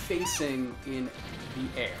really facing in the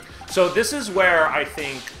air. So this is where I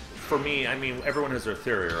think. For me, I mean, everyone has their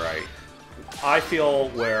theory, right? I feel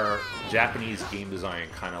where Japanese game design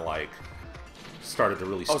kind of like started to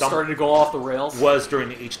really stumble. Started to go off the rails? Was during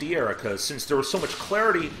the HD era, because since there was so much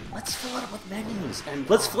clarity, let's fill it up with menus. And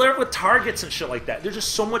let's fill it up with targets and shit like that. There's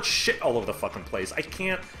just so much shit all over the fucking place. I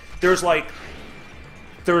can't... There's like...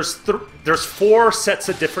 There's 5 sets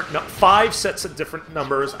of different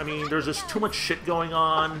numbers. I mean, there's just too much shit going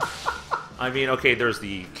on. I mean, okay, there's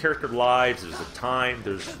the character lives, there's the time,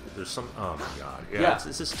 there's some... Oh my god. Yeah.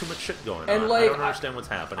 It's just too much shit going on. Like, I don't understand what's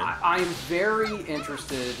happening. I'm very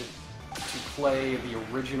interested to play the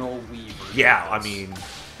original Wii version. Yeah, I mean...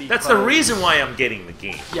 That's the reason why I'm getting the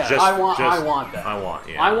game. Yeah, I want that.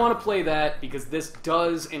 I want to play that because this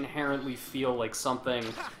does inherently feel like something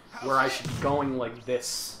where I should be going like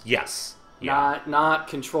this. Yes. Not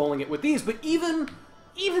controlling it with these, but even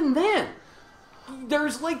then,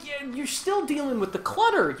 there's like you're still dealing with the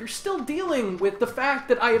clutter. You're still dealing with the fact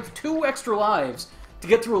that I have 2 extra lives to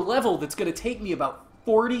get through a level that's going to take me about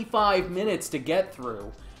 45 minutes to get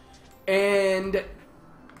through, and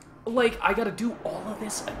like I got to do all of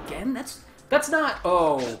this again. That's not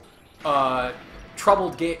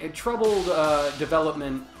troubled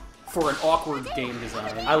development for an awkward game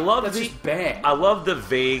design. That's just bad. I love the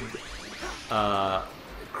vague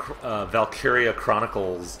Valkyria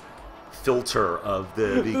Chronicles filter of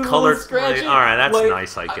the colored. Like, all right, that's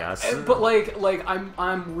nice, I guess. But I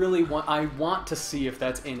want to see if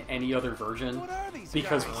that's in any other version,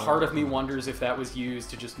 because part of me wonders if that was used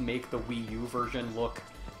to just make the Wii U version look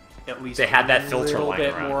at least they had that filter a little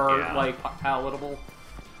bit around. more Yeah. like palatable.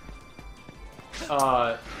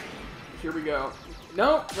 Here we go.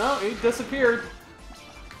 No, he disappeared.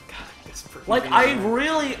 God, this freaking like thing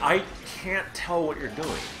I can't tell what you're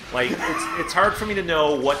doing. Like it's hard for me to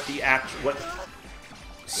know what the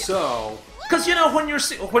So, because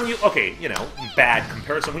bad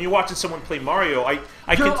comparison. When you're watching someone play Mario, I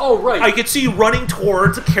could see you running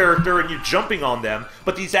towards a character and you're jumping on them,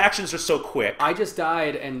 but these actions are so quick. I just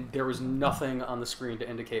died and there was nothing on the screen to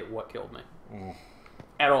indicate what killed me.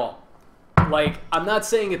 At all. Like, I'm not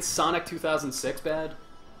saying it's Sonic 2006 bad,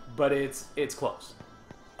 but it's close.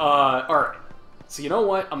 Alright. So you know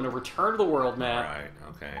what? I'm gonna return to the world, Matt. Alright,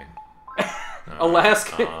 okay.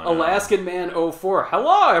 Alaskan Man 04.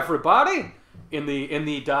 Hello, everybody! In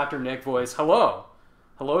the Dr. Nick voice. Hello.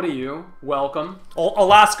 Hello to you. Welcome.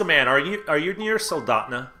 Alaska Man, are you near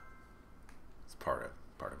Soldotna? It's part of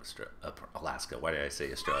Alaska. Why did I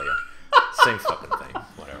say Australia? Same fucking thing.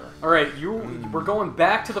 Whatever. All right, we're going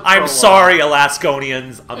back to the prologue. I'm sorry,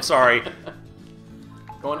 Alaskonians. I'm sorry.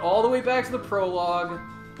 Going all the way back to the prologue.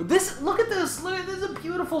 Look at this. This is a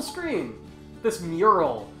beautiful screen. This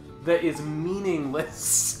mural that is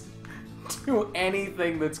meaningless to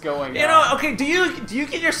anything that's going on. Okay, do you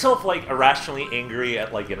get yourself like irrationally angry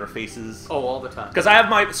at like interfaces? Oh, all the time. Because I have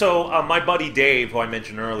my buddy Dave, who I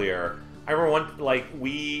mentioned earlier. I remember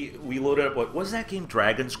we loaded up what was that game?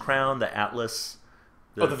 Dragon's Crown, the Atlas.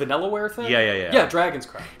 The Vanillaware thing? Yeah. Yeah, Dragon's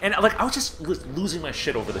Crown. And like I was just losing my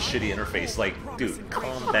shit over the shitty interface. Like, dude,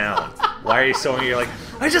 calm down. Why are you so angry? You're like,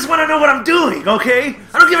 I just want to know what I'm doing, okay?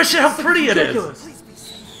 I don't give a shit how pretty it is.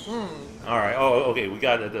 All right. Oh, okay. We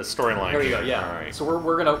got the storyline. Here we go. Yeah. All right. So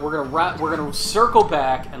we're gonna circle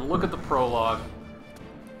back and look at the prologue.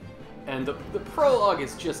 And the prologue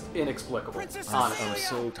is just inexplicable, honestly. I'm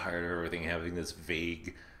so tired of everything having this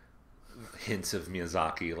vague hints of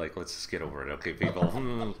Miyazaki. Like, let's just get over it, okay,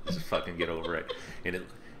 people? Just fucking get over it. And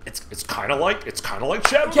it's kind of like Shadow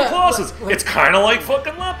of the Colossus. It's kind of like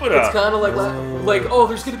fucking Laputa. It's kind of like oh,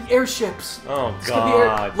 there's gonna be airships. Oh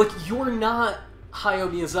god. Like you're not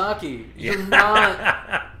Hayao Miyazaki. You're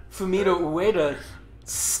not Fumito Ueda.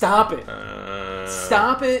 Stop it.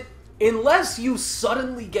 Stop it. Unless you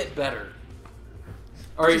suddenly get better.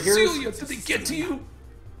 All right, did they get to you?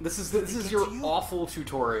 This is your awful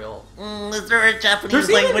tutorial. Is there a Japanese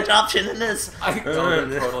language option in this?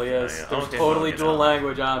 There totally is. There's totally dual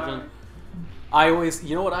language option. I always,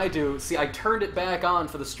 you know what I do? See, I turned it back on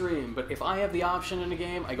for the stream, but if I have the option in a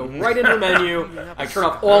game, I go right into the menu, I turn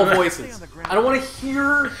off all voices. I don't want to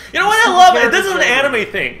hear... You know what? I love it. This is an anime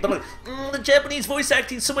thing. They're like, the Japanese voice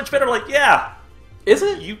acting is so much better. I'm like, yeah. Is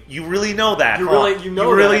it? You really know that, you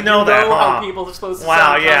huh? really know that, how people are supposed to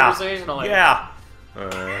sound conversationally. Yeah.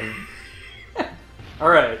 All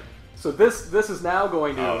right. So this is now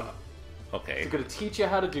going to okay. It's going to teach you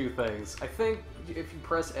how to do things. I think if you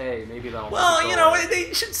press A, maybe that'll. Well,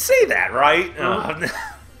 they should say that, right?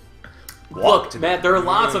 Look, Matt, there are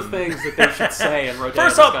lots of things that they should say in Rodeo.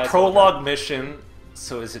 First up, prologue mission.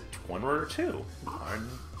 So is it one word or two? One.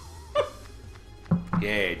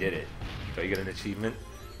 Yay, I did it. Do I get an achievement?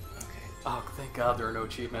 Okay. Oh, thank God there are no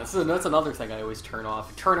achievements. That's another thing I always turn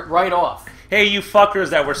off. Turn it right off. Hey, you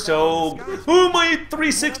fuckers that were so... Oh, my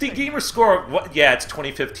 360 gamer score! What? Yeah, it's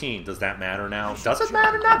 2015. Does that matter now? Does it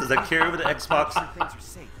matter now? Does that carry over to Xbox?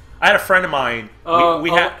 I had a friend of mine.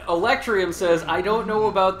 We had... Electrium says, I don't know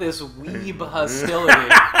about this weeb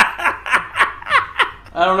hostility.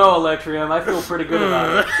 I don't know, Electrium. I feel pretty good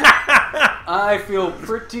about it. I feel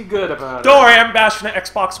pretty good about it. Don't worry, I'm bashing the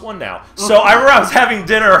Xbox One now. So I remember I was having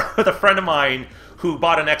dinner with a friend of mine who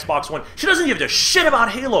bought an Xbox One. She doesn't give a shit about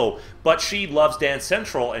Halo, but she loves Dance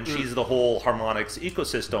Central, and she's the whole Harmonix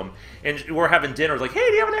ecosystem. And we're having dinner, like, hey,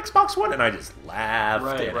 do you have an Xbox One? And I just laughed,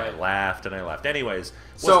 I laughed, and I laughed. Anyways.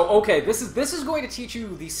 So, okay, this is going to teach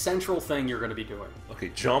you the central thing you're going to be doing.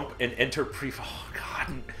 Okay, jump and enter oh,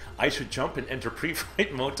 God. I should jump and enter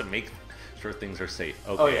pre-flight mode to make sure things are safe.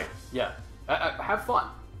 Okay. Oh, yeah, yeah. Have fun.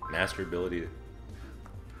 Master ability.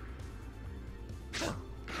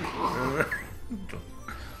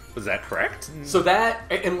 Was that correct? So that,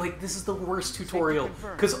 and like, this is the worst tutorial,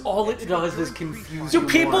 because all it does is confuse you. Do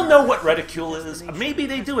people know what reticule is? Maybe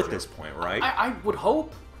they do at this point, right? I would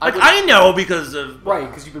hope. I know because of... Right,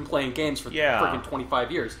 because you've been playing games for freaking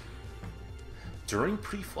 25 years. During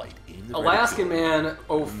pre-flight, in the Alaskan Man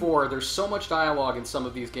 04, there's so much dialogue in some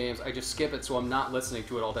of these games, I just skip it so I'm not listening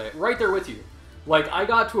to it all day. Right there with you. Like, I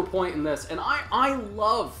got to a point in this, and I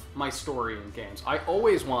love my story in games. I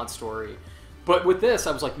always want story. But with this,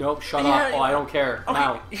 I was like, nope, shut up. Oh, I don't care. Okay,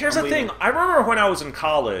 now, here's the thing. I remember when I was in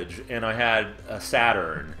college, and I had a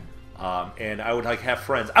Saturn, and I would like have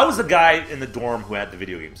friends. I was the guy in the dorm who had the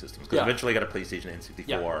video game systems, because eventually I got a PlayStation N64.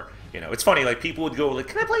 Yeah. You know, it's funny, like, people would go, like,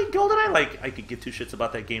 can I play GoldenEye? Like, I could give two shits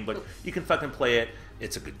about that game, but you can fucking play it.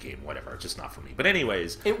 It's a good game, whatever. It's just not for me. But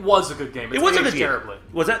anyways. It was a good game. It was a good game. Terribly.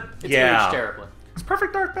 Was that? It's aged terribly. Is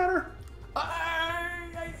Perfect Dark better?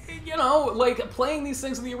 You know, like, playing these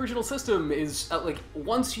things in the original system is, like,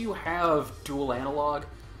 once you have dual analog,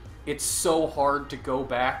 it's so hard to go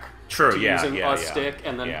back to using a stick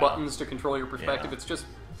and then buttons to control your perspective. It's just...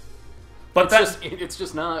 But it's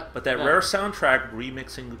just not... But that rare soundtrack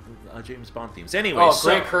remixing James Bond themes. Anyway,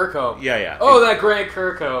 Grant Kirkhope. Yeah. Oh, that Grant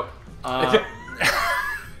Kirkhope.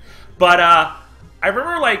 But I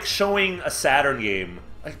remember, like, showing a Saturn game,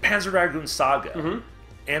 like Panzer Dragoon Saga. Mm-hmm.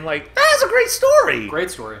 And, like, that's a great story. Great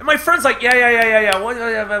story. And my friend's like, yeah.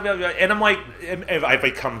 And I'm like, have I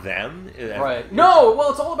become them? Right. No,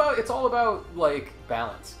 well, it's all about, like,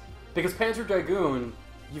 balance. Because Panzer Dragoon,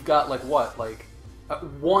 you've got, like, what? Like,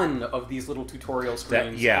 one of these little tutorial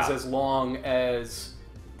screens is as long as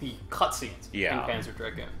the cutscenes in Panzer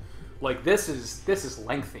Dragoon. Like, this is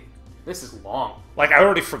lengthy. This is long. Like, I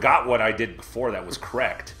already forgot what I did before that was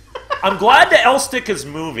correct. I'm glad the L stick is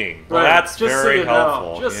moving. Well, that's just very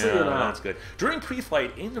helpful. Just so you know. That's good. During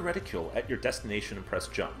pre-flight, aim the reticule at your destination and press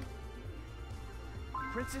jump.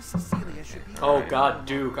 Princess Cecilia should be... Oh, God,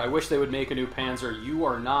 Duke. I wish they would make a new Panzer. You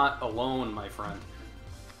are not alone, my friend.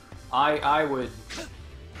 I would...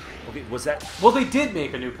 Okay, was that... Well, they did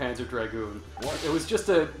make a new Panzer Dragoon. What? It was just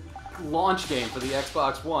a launch game for the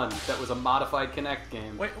Xbox One that was a modified Kinect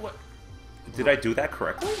game. Wait, what? Did I do that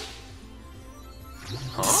correctly?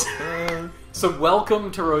 Huh? So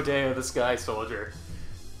welcome to Rodea the Sky Soldier.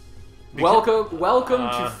 Welcome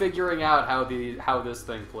to figuring out how this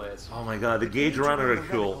thing plays. Oh my God, the gauge around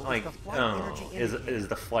reticule, like, is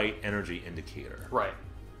the flight energy indicator. Right.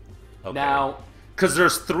 Okay. Now, because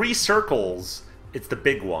there's 3 circles, it's the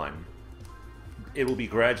big one. It will be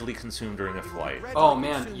gradually consumed during a flight. Oh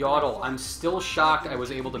man, Yodel, I'm still shocked I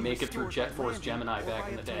was able to make it through Jet Force Gemini back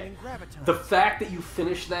in the day. The fact that you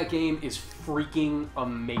finished that game is freaking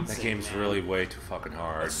amazing. That game's really way too fucking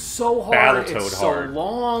hard. It's so hard, it's so hard.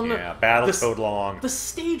 long. Yeah, Battletoad long. The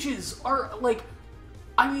stages are, like...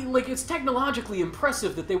 I mean, like, it's technologically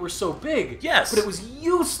impressive that they were so big. Yes. But it was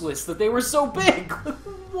useless that they were so big.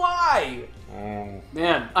 Why? Oh.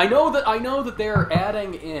 Man, I know that they're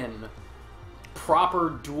adding in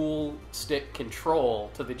proper dual stick control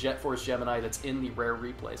to the Jet Force Gemini that's in the Rare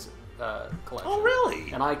Replays collection. Oh,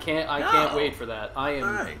 really? And I can't wait for that. I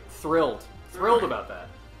am thrilled about that.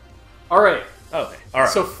 All right. Okay. All right.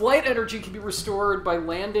 So flight energy can be restored by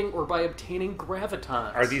landing or by obtaining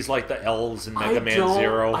gravitons. Are these like the elves in Mega Man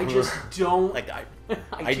Zero? I just don't. Like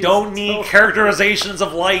I don't need characterizations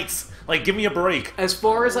of lights. Like, give me a break. As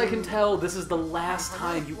far as I can tell, this is the last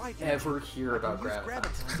time you ever hear about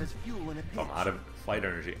gravitons. If I'm out of flight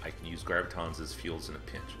energy, I can use gravitons as fuels in a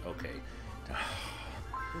pinch. Okay.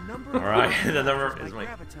 All right. The number is like.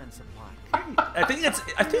 I think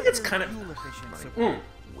it's kind of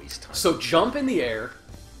waste time. So jump in the air.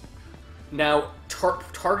 Now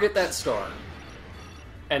target that star,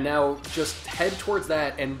 And now just head towards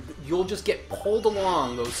that, and you'll just get pulled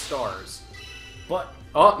along those stars. But...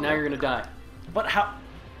 Oh, now you're gonna die. But how...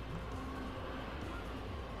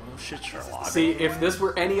 Oh shit, Sherlock. See, if this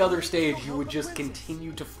were any other stage, you would just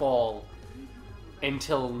continue to fall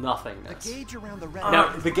until nothingness. Now,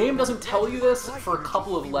 the game doesn't tell you this for a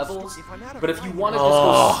couple of levels, but if you want to just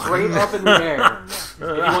go straight up in the air, if you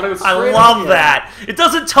want to go straight I love that. It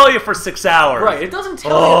doesn't tell you for 6 hours. Right, it doesn't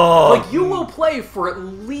tell you. Like, you will play for at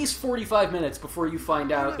least 45 minutes before you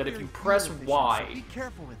find out that if you press Y,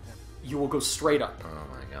 you will go straight up. Oh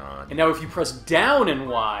my god. And now if you press down and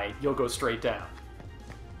Y, you'll go straight down.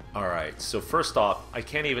 Alright, so first off, I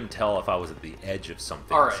can't even tell if I was at the edge of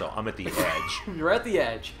something, All right. so I'm at the edge. You're at the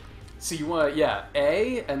edge. So you want to, yeah,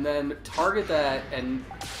 A, and then target that, and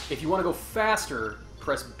if you want to go faster,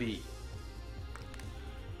 press B.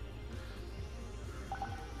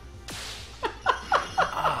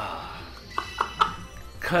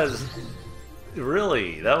 Because,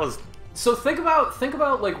 really, that was... So think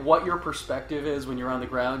about like what your perspective is when you're on the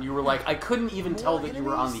ground. You were like, I couldn't even tell that you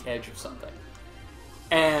were on the edge of something.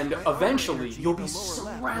 And eventually, you'll be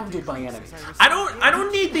surrounded by enemies. I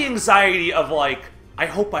don't need the anxiety of, like, I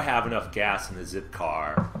hope I have enough gas in the zip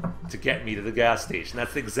car to get me to the gas station.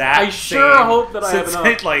 That's the exact I sure hope that I have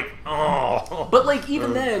enough. Like, oh. But, like,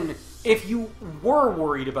 even then, if you were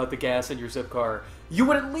worried about the gas in your zip car, you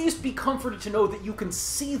would at least be comforted to know that you can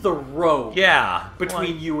see the road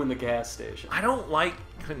between you and the gas station. I don't like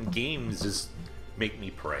when games just make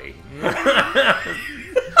me pray.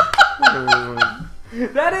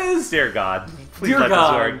 That is... Dear God. Please Dear let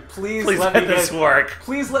God, this work. Please let this work.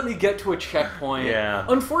 Please let me get to a checkpoint. Yeah.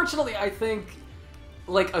 Unfortunately, I think,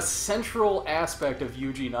 like, a central aspect of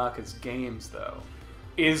Yuji Naka's games, though,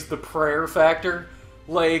 is the prayer factor.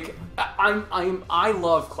 Like, I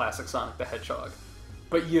love classic Sonic the Hedgehog,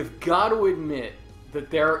 but you've got to admit that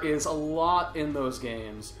there is a lot in those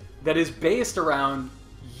games that is based around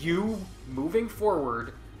you moving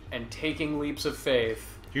forward and taking leaps of faith.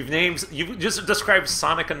 You've just described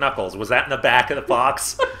Sonic and Knuckles. Was that in the back of the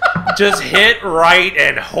box? Just hit right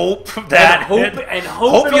and hope that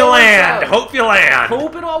hope you land. Hope you land.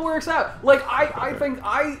 Hope it all works out. Like I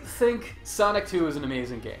think Sonic 2 is an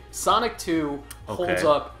amazing game. Sonic 2 holds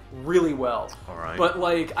up really well. All right. But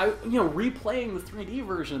like replaying the 3D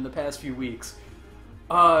version in the past few weeks.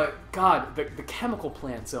 God, the chemical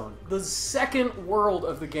plant zone, the second world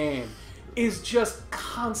of the game, is just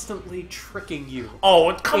constantly tricking you.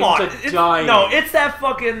 Oh, come on! No, it's that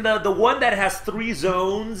fucking the one that has 3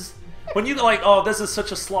 zones. When you like, oh, this is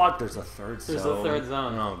such a slog. There's a third zone. There's a third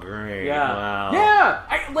zone. Oh, great! Yeah, wow.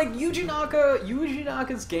 Yeah. Like Yuji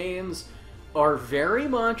Naka's games are very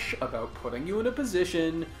much about putting you in a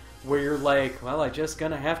position where you're like, well, I'm just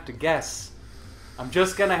gonna have to guess. I'm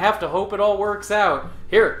just gonna have to hope it all works out.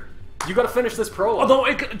 Here. You gotta finish this prologue. Although,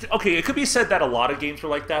 it could be said that a lot of games were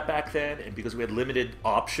like that back then, and because we had limited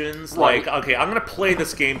options, right. Like, okay, I'm gonna play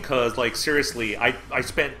this game because, like, seriously, I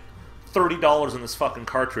spent $30 on this fucking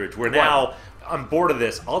cartridge, where now I'm bored of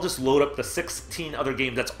this, I'll just load up the 16 other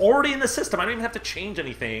games that's already in the system. I don't even have to change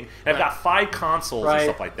anything. And I've got 5 consoles and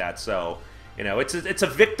stuff like that, so, it's a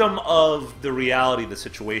victim of the reality of the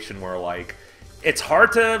situation where, like, it's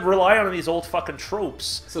hard to rely on these old fucking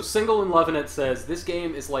tropes. So Single and Lovin' It says, this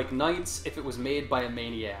game is like Knights if it was made by a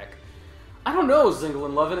maniac. I don't know, Single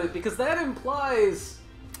and Lovin' It, because that implies...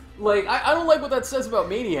 Like, I don't like what that says about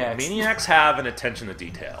maniacs. Maniacs have an attention to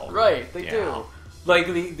detail. Right, they do. Like,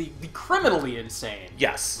 the criminally insane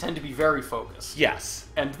tend to be very focused. Yes.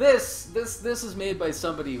 And this is made by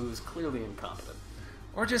somebody who's clearly incompetent.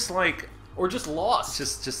 Or just, like... Or just lost.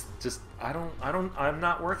 Just I'm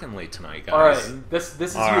not working late tonight, guys. Alright, this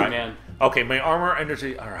is you, man. Okay, my armor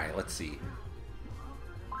energy, alright, let's see.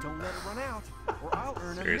 Don't let it run out, or I'll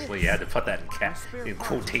earn Seriously, you had to put that in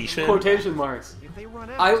quotation? Quotation marks. If they run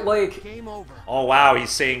out, I like... Game over. Oh wow, he's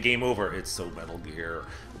saying game over. It's so Metal Gear.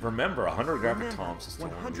 Remember, 100 gravitons is still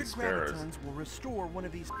one of these spares. Will restore one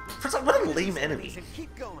of these... What a lame enemy.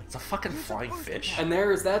 It's a fucking flying fish. And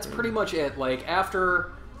that's pretty much it. Like,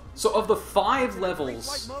 after... So of the 5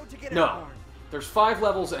 levels... No. There's 5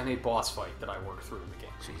 levels and a boss fight that I worked through in the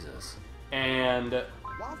game. Jesus. And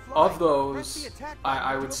of those,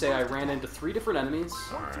 I would say I ran into 3 different enemies.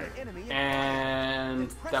 Alright.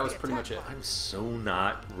 And that was pretty much it. I'm so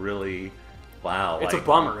not really... Wow. It's a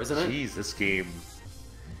bummer, isn't it? Jeez, this game...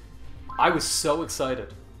 I was so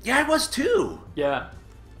excited. Yeah, I was too! Yeah.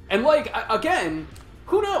 And like, again,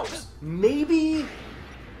 who knows? Maybe...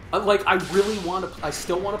 Like, I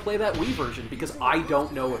still want to play that Wii version, because I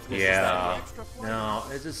don't know if this is that game. No,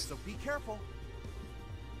 it just... So be careful.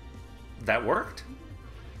 That worked?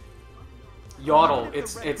 Yodel,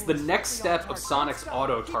 it's the next step of Sonic's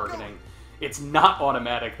auto-targeting. It's not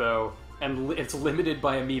automatic, though, and it's limited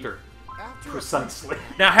by a meter. Precisely.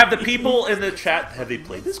 Now, have the people in the chat, have they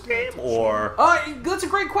played this game, or...? That's a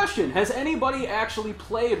great question. Has anybody actually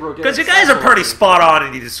played Rodeo? Because you guys are pretty spot on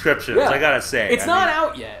in the descriptions, I gotta say. It's not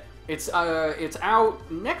out yet. It's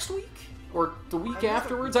out next week? Or the week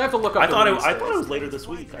afterwards? I have to look up I thought it was later this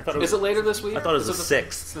week. Is it later this week? I thought it was the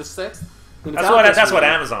 6th. The 6th? That's what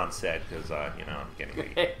Amazon said, because, you know, I'm getting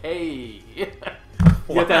late. Hey! You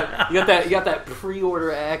got that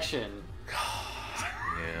pre-order action.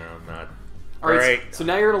 Yeah, I'm not... Alright, so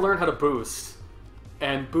now you're going to learn how to boost.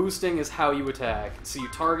 And boosting is how you attack. So you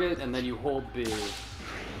target, and then you hold B. Oh,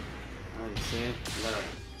 you see? You gotta...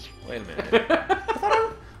 Wait a minute.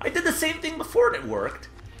 I did the same thing before and it worked.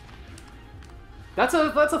 That's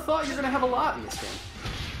a thought you're going to have a lot in this game.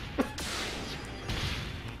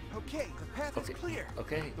 Okay, the path is clear.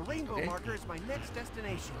 Okay. The rainbow marker is my next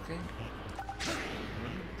destination. Okay.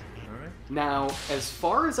 Alright. Now, as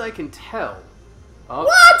far as I can tell... Oh,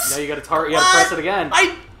 what? Now you gotta press it again.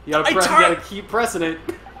 You gotta keep pressing it.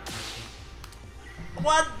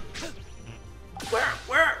 What?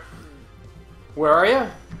 Where? Where are you?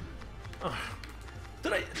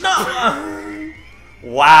 Did I? No!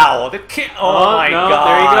 Wow, the kid. Oh my god.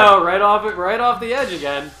 There you go. Right off the edge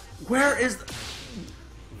again. Where is the...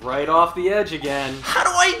 Right off the edge again. How do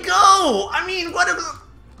I go? I mean, what if...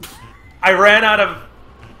 I ran out of...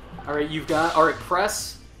 Alright, alright,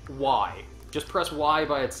 press Y. Just press Y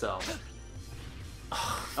by itself.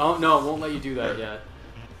 Oh, no, it won't let you do that yet.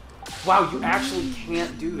 Wow, you actually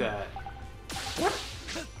can't do that. What?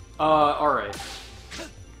 Alright.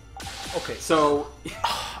 Okay, so...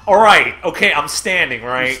 Alright, okay, I'm standing,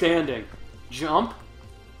 right? You're standing. Jump.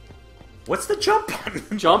 What's the jump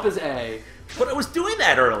button? Jump is A. But I was doing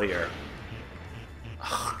that earlier.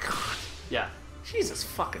 Oh, God. Yeah. Jesus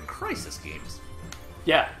fucking Christ, this game's...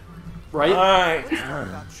 Yeah. Right?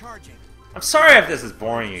 About charging. I'm sorry if this is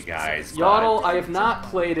boring, you guys. Yodel, I have not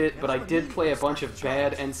played it, but I did play a bunch of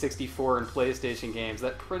bad N64 and PlayStation games.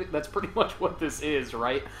 That's pretty much what this is,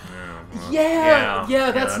 right?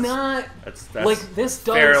 That's not... That's like, this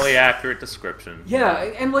does... fairly accurate description. Yeah,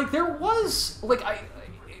 and like, there was... Like,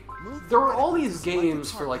 there were all these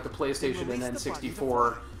games for, like, the PlayStation and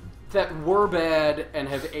N64 that were bad and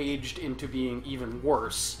have aged into being even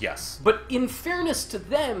worse. Yes. But in fairness to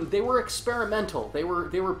them, they were experimental. They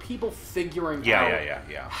were people figuring out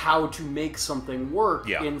how to make something work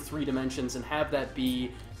in 3 dimensions and have that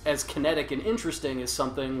be as kinetic and interesting as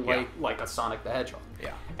something like a Sonic the Hedgehog.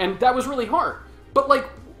 Yeah. And that was really hard. But like,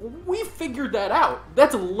 we figured that out.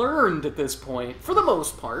 That's learned at this point, for the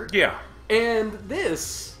most part. Yeah. And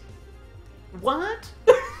this... What?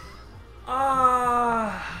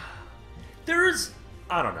 There's,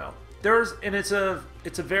 I don't know. It's a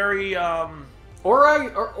very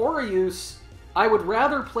Orius, I would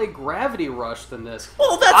rather play Gravity Rush than this.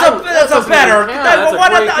 Well, that's a better. That's a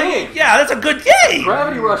great game. Yeah, that's a good game.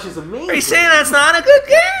 Gravity Rush is amazing. Are you saying that's not a good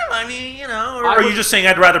game? I mean, you know, or are you just saying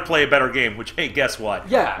I'd rather play a better game? Which, hey, guess what?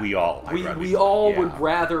 Yeah, we all would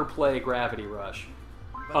rather play Gravity Rush.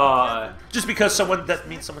 Just because that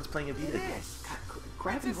means someone's playing a video game.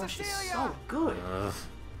 Gravity Rush is so good.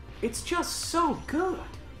 It's just so good.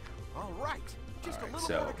 All right.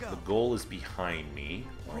 So the goal is behind me.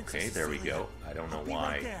 Okay, there we go. I don't know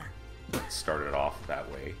why it started off that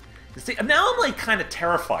way. See, now I'm like kind of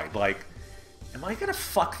terrified. Like, am I gonna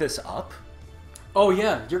fuck this up? Oh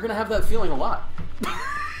yeah, you're gonna have that feeling a lot.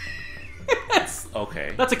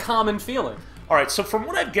 Okay. That's a common feeling. All right. So from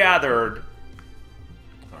what I've gathered,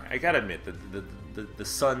 all right, I gotta admit the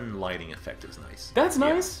sun lighting effect is nice. That's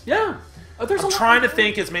nice. Yeah. I'm trying to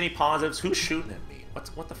think as many positives. Who's shooting at me?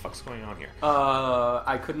 What the fuck's going on here?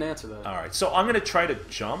 I couldn't answer that. All right, so I'm gonna try to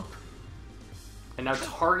jump. And now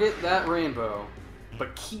target that rainbow, but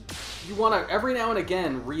you want to every now and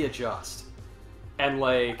again readjust, and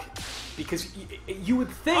like because you would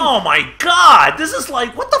think. Oh my god! This is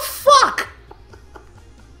like what the fuck.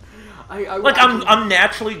 I'm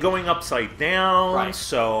naturally going upside down, right.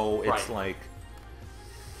 So it's like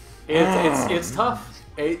it's tough.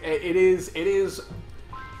 It is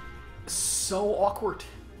so awkward.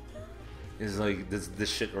 It's like this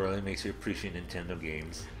shit really makes you appreciate Nintendo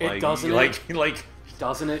games.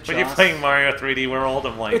 Doesn't it? When you're playing Mario 3D World,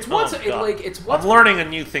 I'm like, I'm learning a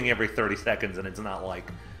new thing every 30 seconds, and it's not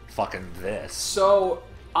like fucking this. So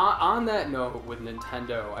on that note, with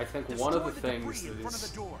Nintendo, I think one of the things that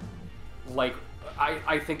is like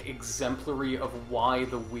I think exemplary of why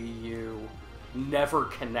the Wii U never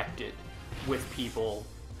connected with people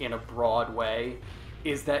in a broad way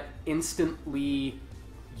is that instantly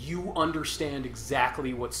you understand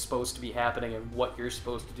exactly what's supposed to be happening and what you're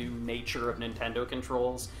supposed to do, nature of Nintendo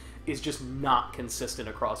controls, is just not consistent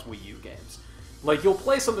across Wii U games. Like, you'll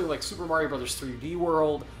play something like Super Mario Bros. 3D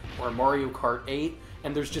World or Mario Kart 8,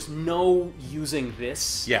 and there's just no using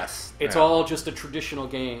this. Yes. It's all just a traditional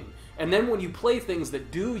game. And then when you play things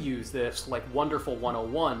that do use this, like Wonderful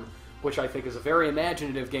 101, which I think is a very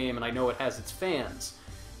imaginative game, and I know it has its fans,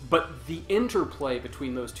 but the interplay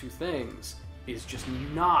between those two things is just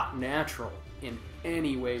not natural in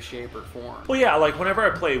any way, shape, or form. Well, yeah, like whenever I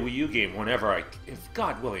play a Wii U game, if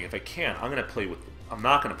God willing, if I can, I'm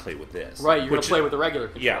not going to play with this. Right, you're going to play with the regular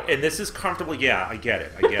controller. Yeah, and this is comfortable. Yeah, I get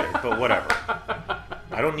it, but whatever.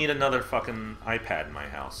 I don't need another fucking iPad in my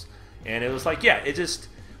house. And it was like, yeah, it just...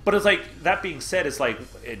 But it's like, that being said, it's like,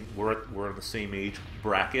 we're in the same age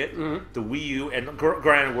bracket. Mm-hmm. The Wii U, and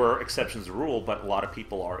granted, we're exceptions to the rule, but a lot of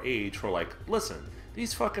people our age who are like, listen, the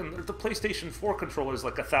PlayStation 4 controller is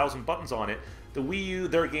like 1,000 buttons on it. The Wii U,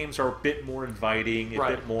 their games are a bit more inviting, a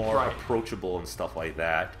bit more approachable and stuff like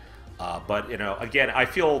that. But, again, I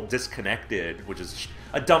feel disconnected, which is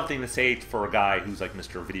a dumb thing to say for a guy who's like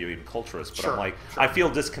Mr. Video Game Culturist. But I'm like, I feel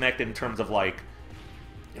disconnected in terms of like,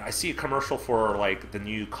 I see a commercial for like the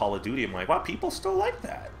new Call of Duty. I'm like, wow, people still like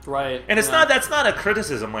that, right? And that's not a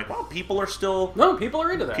criticism. Like, wow, people are still people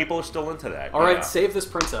are into that. People are still into that. All right, save this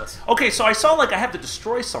princess. Okay, so I saw like I have to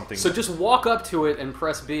destroy something. So just walk up to it and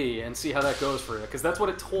press B and see how that goes for you, because that's what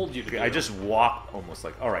it told you to do. I just walk almost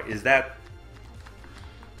like, all right, is that?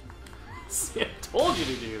 It told you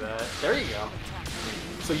to do that. There you go.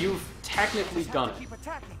 So you've technically done it.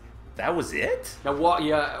 That was it?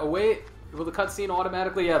 Now, wait. Will the cutscene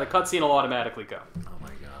automatically? Yeah, the cutscene will automatically go. Oh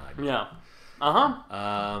my god.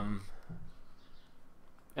 Yeah.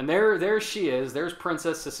 And there she is. There's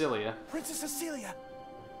Princess Cecilia. Princess Cecilia.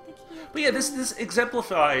 But yeah, this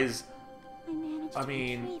exemplifies. I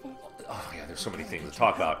mean, oh yeah, there's so many things to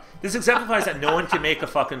talk about. This exemplifies that no one can make a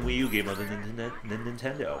fucking Wii U game other than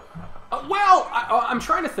Nintendo. I'm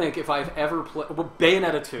trying to think if I've ever played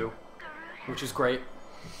Bayonetta 2, which is great,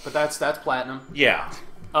 but that's platinum. Yeah.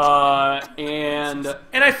 And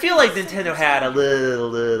I feel like Nintendo had a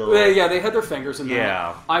little... Yeah, they had their fingers in there.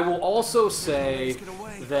 Yeah. I will also say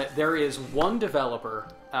that there is one developer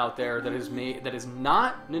out there that is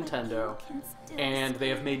not Nintendo, and they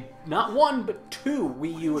have made not one, but 2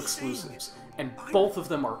 Wii U exclusives, and both of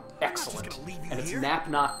them are excellent, and it's Nap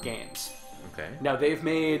Knock Games. Okay. Now, they've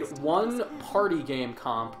made one party game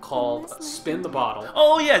comp called Spin the Bottle.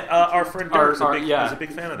 Oh, yeah. Our friend Derek's a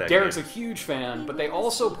big fan of that Derek's game. a huge fan, but they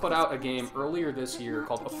also put out a game earlier this year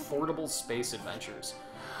called Affordable Space Adventures.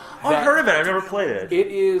 I've heard of it. I've never played it. It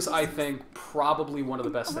is, I think, probably one of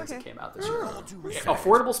the best things that came out this year.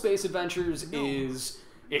 Affordable Space Adventures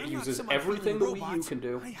it uses everything the Wii U can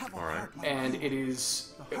do, and it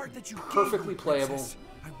is perfectly playable.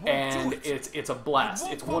 And it's a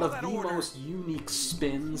blast. It's one of the most unique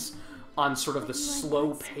spins on sort of the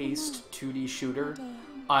slow-paced 2D shooter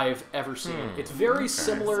I've ever seen. It's very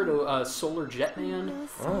similar to Solar Jetman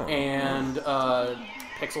and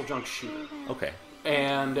Pixel Junk Shooter. Okay.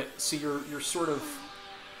 And so you're sort of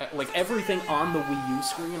like everything on the Wii U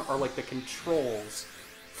screen are like the controls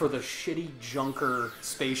for the shitty junker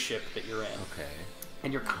spaceship that you're in. Okay.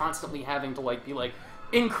 And you're constantly having to be like,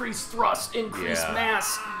 increase thrust, increase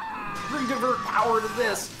mass, redivert power to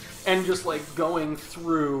this, and just like going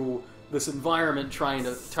through this environment trying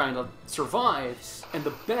to survive. And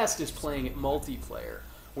the best is playing it multiplayer,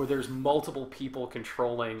 where there's multiple people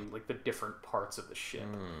controlling like the different parts of the ship,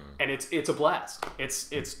 and it's a blast.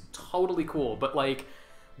 It's totally cool. But like,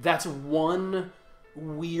 that's one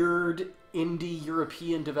weird indie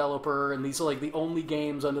European developer, and these are like the only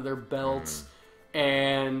games under their belts,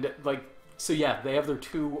 and like. So yeah, they have their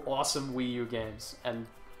 2 awesome Wii U games, and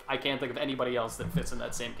I can't think of anybody else that fits in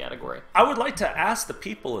that same category. I would like to ask the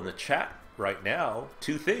people in the chat right now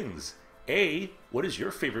 2 things. A, what is your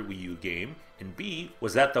favorite Wii U game? And B,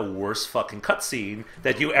 was that the worst fucking cutscene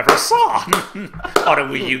that you ever saw on a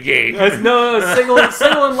Wii U game? No, Single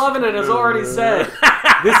and Loving It has already said,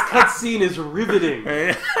 this cutscene is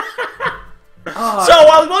riveting.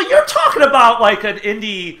 So, you're talking about like an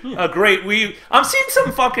indie, great Wii. I'm seeing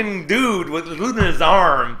some fucking dude with in his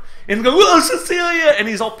arm and go, "Whoa, Cecilia!" and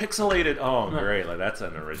he's all pixelated. Oh, great! Like that's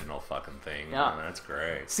an original fucking thing. Yeah, that's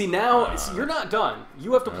great. See, now you're not done.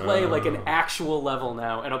 You have to play like an actual level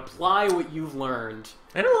now and apply what you've learned.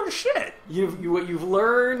 I don't know the shit. What you've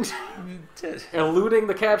learned, eluding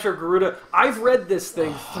the capture Garuda. I've read this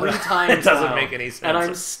thing 3 times. It doesn't make any sense, and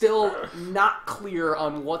I'm still not clear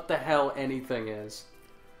on what the hell anything is.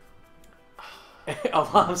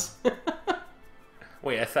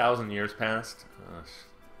 Wait, 1,000 years passed?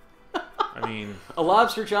 I mean... A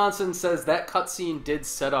Lobster Johnson says that cutscene did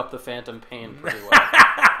set up the Phantom Pain pretty well.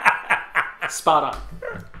 Spot on.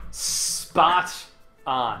 Spot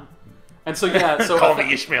on. And so, yeah, so... Call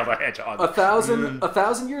me Ishmael the Hedgehog. A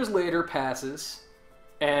thousand years later passes...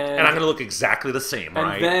 And I'm going to look exactly the same,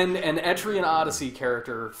 right? And then an Etrian Odyssey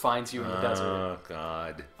character finds you in the desert. Oh,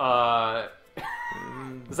 God.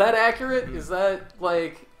 Is that accurate? Is that,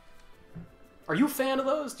 like... Are you a fan of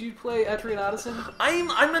those? Do you play Etrian Odyssey?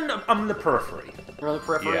 I'm in the periphery. You're on the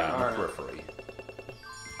periphery? Yeah, All the periphery.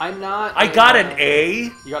 I'm not... I got an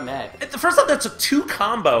A. You got an A. The first time that's a 2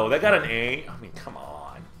 combo. They got an A. I mean, come on.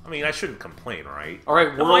 I mean, I shouldn't complain, right? All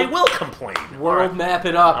right, no, I will complain. World map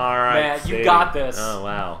it up, all right, Matt. You got this. Oh,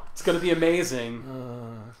 wow. It's going to be amazing.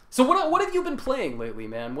 So what have you been playing lately,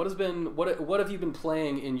 man? What have you been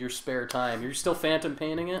playing in your spare time? You're still Phantom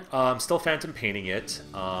Painting it? I'm still Phantom Painting it.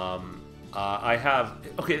 I have...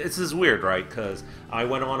 Okay, this is weird, right? Because I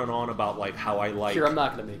went on and on about, like, how I like... Here, I'm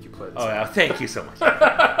not going to make you play this. Oh, yeah. Thank you so much.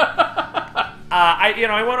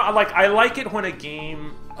 I like it when a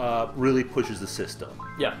game really pushes the system.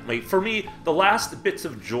 Yeah. Like, for me, the last bits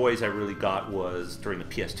of joys I really got was during the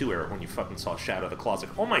PS2 era when you fucking saw Shadow of the Closet.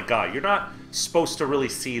 Oh my god, you're not supposed to really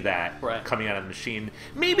see that coming out of the machine.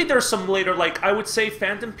 Maybe there's some later, like, I would say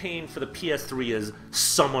Phantom Pain for the PS3 is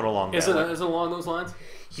somewhat along that line. Is it along those lines?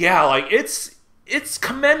 Yeah, like, it's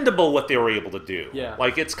commendable what they were able to do. Yeah.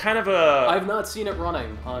 Like, it's kind of a... I've not seen it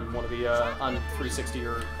running on one of the, on 360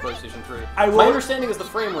 or PlayStation 3. My understanding is the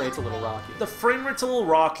frame rate's a little rocky. The frame rate's a little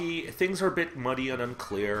rocky. Things are a bit muddy and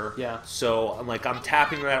unclear. Yeah. So, I'm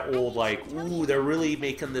tapping that old, like, ooh, they're really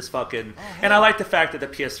making this fucking... And I like the fact that the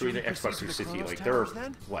PS3 and the Xbox 360, like, they're,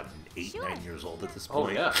 what, 8, 9 years old at this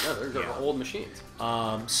point? Oh, yeah. They're old machines.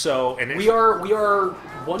 So... And we are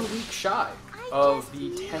 1 week shy of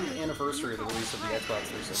the 10th anniversary of the release of the Xbox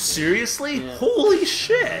 360. Seriously? Yeah. Holy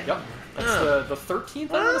shit! Yep. That's the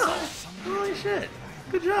 13th, I want to say. Holy shit.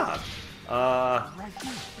 Good job. That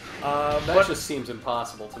just seems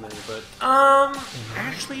impossible to me, but...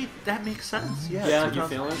 Actually, that makes sense. Yeah, yeah, you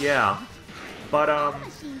feel it? Yeah. But,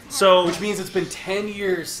 so... Which means it's been 10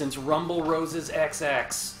 years since Rumble Roses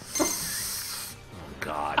XX. Oh,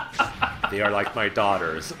 God. They are like my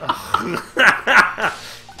daughters.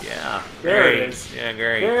 Yeah. There it is. Yeah,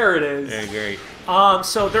 great. There it is. Yeah, great.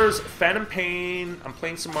 So there's Phantom Pain. I'm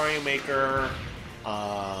playing some Mario Maker.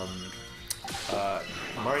 Mario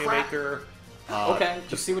Maker. Okay,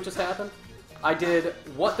 did you see what just happened? I did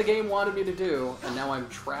what the game wanted me to do, and now I'm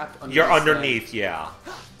trapped under You're underneath, yeah.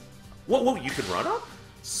 What, you can run up?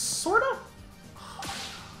 Sorta?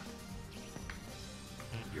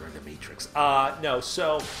 You're in the Matrix. No,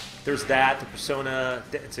 so... There's that, the Persona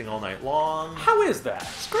dancing all night long. How is that?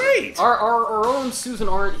 It's great! Our own Susan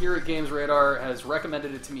Arndt here at Games Radar has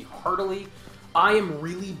recommended it to me heartily. I am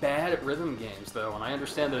really bad at rhythm games, though, and I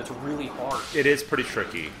understand that it's really hard. It is pretty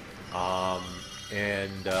tricky.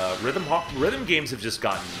 Rhythm games have just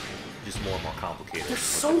gotten more and more complicated. They're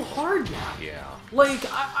so hard now. Yeah. Like,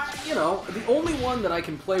 the only one that I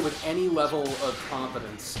can play with any level of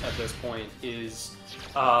confidence at this point is...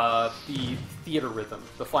 the theater rhythm,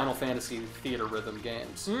 the Final Fantasy theater rhythm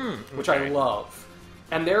games, which I love,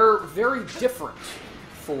 and they're very different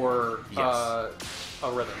for a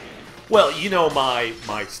rhythm game. Well,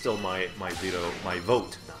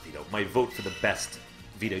 my vote for the best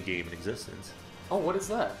Vita game in existence. Oh, what is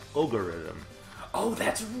that? Ogre Rhythm. Oh,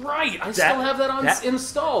 that's right. I still have that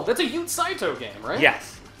installed. That's a Ute Saito game, right?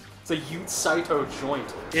 Yes. It's a Ute Saito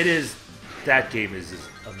joint. It is. That game is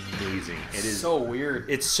amazing. It is so weird.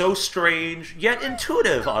 It's so strange, yet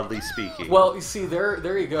intuitive, oddly speaking. Well, you see,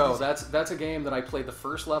 there you go. That's a game that I played the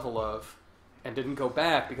first level of and didn't go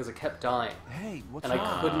back because it kept dying. Hey, what's and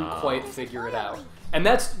I couldn't quite figure it out. And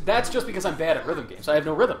that's just because I'm bad at rhythm games. I have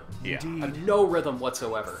no rhythm. Yeah. I have no rhythm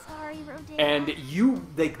whatsoever. And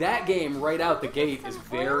that game right out the gate is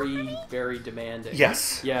very, very demanding.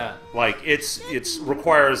 Yes. Yeah. Like it's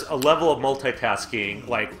requires a level of multitasking.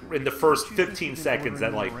 Like in the first 15 seconds,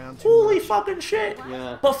 that like holy fucking shit.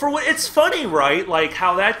 Yeah. But it's funny, right? Like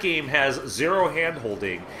how that game has zero hand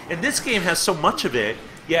holding, and this game has so much of it.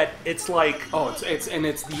 Yet it's like it's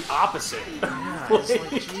the opposite. Yeah, it's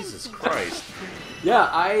like Jesus Christ. Yeah,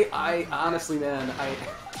 I honestly, man,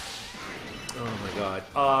 Oh my god.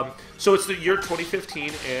 So it's the year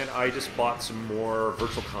 2015, and I just bought some more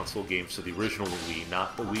Virtual Console games for the original Wii,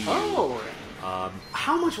 not the Wii U. Oh.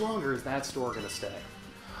 How much longer is that store gonna stay?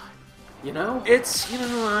 You know? It's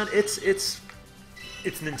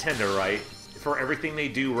Nintendo, right? For everything they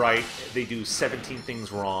do right, they do 17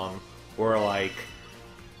 things wrong. Or like,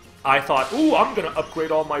 I thought, ooh, I'm gonna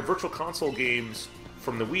upgrade all my Virtual Console games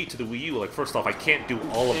from the Wii to the Wii U, like, first off, I can't do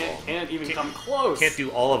all of them. Can't even come close. Can't do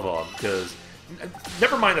all of them, because...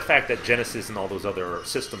 Never mind the fact that Genesis and all those other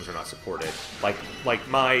systems are not supported. Like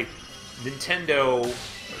my Nintendo,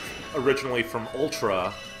 originally from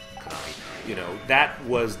Ultra, you know, that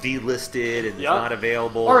was delisted and not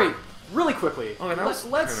available. All right, really quickly. Oh, let's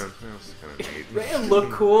kinda it look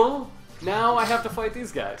cool. Now I have to fight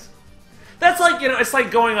these guys. That's like, you know, it's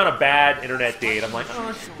like going on a bad internet date. I'm like,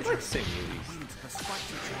 oh, she's like sing movies.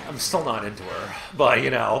 I'm still not into her, but you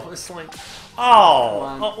know, it's like,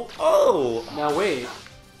 oh. Now wait.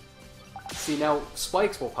 See, now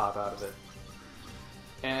spikes will pop out of it,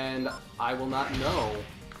 and I will not know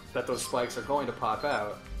that those spikes are going to pop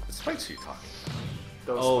out. What spikes are you talking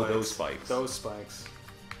Those about? Those spikes. Those spikes.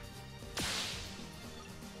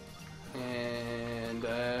 And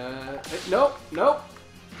nope.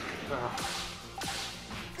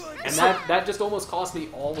 And that just almost cost me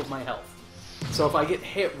all of my health. So if I get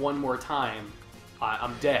hit one more time,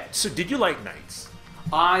 I'm dead. So did you like Knights?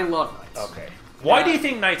 I love Knights. Okay. Why do you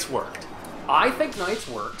think Knights worked? I think Knights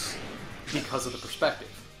works because of the perspective.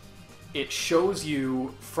 It shows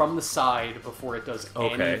you from the side before it does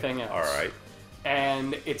anything else. Alright.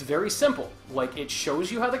 And it's very simple. Like, it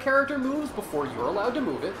shows you how the character moves before you're allowed to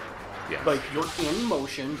move it. Yes. Like, you're in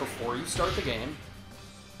motion before you start the game.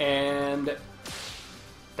 And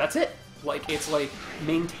that's it. Like, it's like,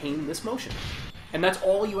 maintain this motion. And that's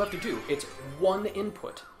all you have to do. It's one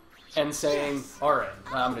input. And saying, alright,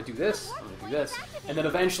 I'm going to do this, I'm going to do this. And then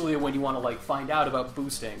eventually, when you want to, like, find out about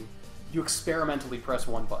boosting, you experimentally press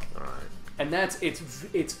one button. Alright. And that's,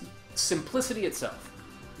 it's simplicity itself.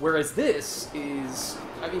 Whereas this is,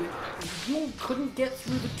 I mean, you couldn't get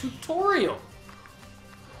through the tutorial.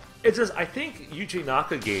 It's just, I think Yuji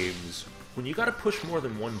Naka games, when you gotta push more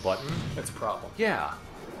than one button... That's a problem. Yeah.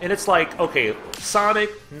 And it's like, okay, Sonic,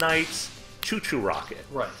 Knights, Choo Choo Rocket.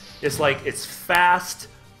 Right. It's like, it's fast,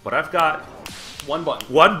 but I've got... One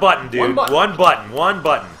button. One button, dude. One button. One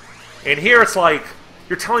button. And here it's like,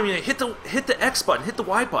 you're telling me, hit the X button, hit the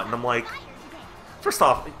Y button. I'm like, first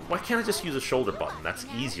off, why can't I just use a shoulder button? That's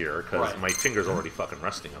easier, because my finger's already fucking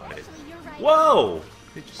resting on it. Whoa!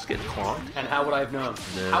 Did you just get clonked? And how would I have known?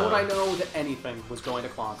 No. How would I know that anything was going to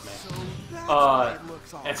clonk me?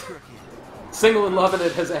 Single and Loving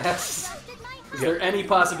It has asked, is there any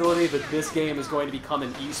possibility that this game is going to become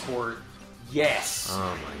an esport? Yes.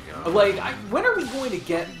 Oh my god. Like, when are we going to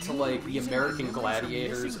get to, like, the American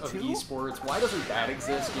Gladiators of esports? Why doesn't that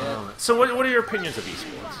exist yet? So what are your opinions of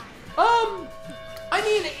esports? I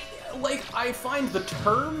mean, like, I find the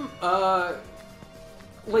term,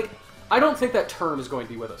 like, I don't think that term is going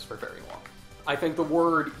to be with us for very long. I think the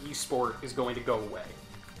word esport is going to go away.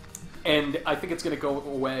 And I think it's going to go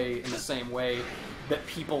away in the same way that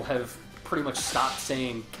people have pretty much stopped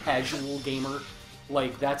saying casual gamer.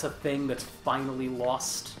 Like, that's a thing that's finally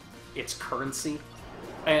lost its currency.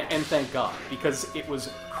 And thank God, because it was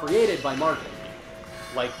created by marketing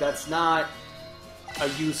people. Like, that's not a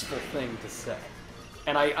useful thing to say.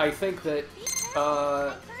 And I think that,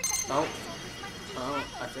 I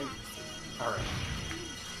think... Alright.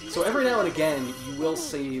 So every now and again, you will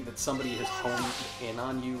see that somebody has honed in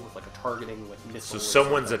on you with, like, a targeting, like, missile. So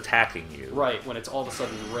someone's attacking you. Right, when it's all of a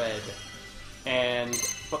sudden red.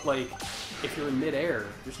 But, like, if you're in midair,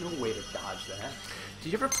 there's no way to dodge that.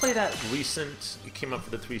 Did you ever play that recent, it came up for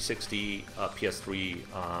the 360,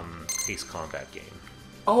 PS3, Ace Combat game?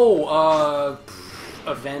 Oh,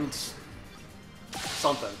 Event...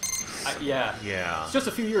 something. Yeah. Yeah. It's just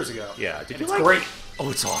a few years ago. Yeah. Did you it's like great. it? Oh,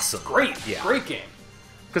 it's awesome. Great. Yeah. Great game.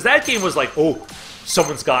 Because that game was like, oh,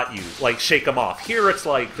 someone's got you. Like, shake them off. Here it's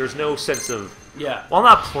like, there's no sense of... Yeah. Well, I'm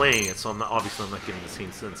not playing it, so I'm not getting the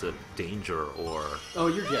same sense of danger or... Oh,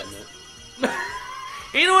 you're getting it. And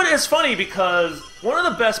you know what? It's funny because one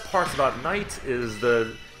of the best parts about Knights is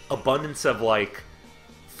the abundance of, like,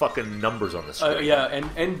 fucking numbers on the screen. Yeah,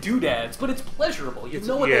 and doodads, but it's pleasurable. You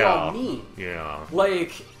know what they all mean. Yeah.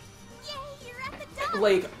 Like,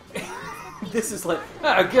 this is like,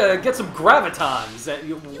 get some gravitons.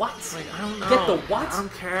 What? Like, I don't know. Get the what? I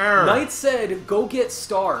don't care. Knight said, go get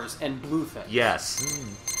stars and blue things. Yes.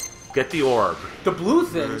 Get the orb. The blue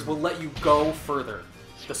things will let you go further.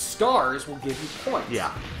 The stars will give you points.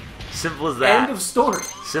 Yeah. Simple as that. End of story.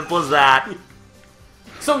 Simple as that.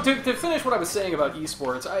 So to finish what I was saying about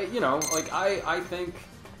esports, I think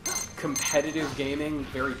competitive gaming,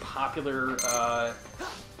 very popular,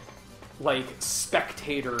 like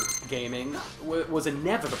spectator gaming, was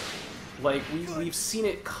inevitable. Like we've seen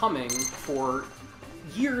it coming for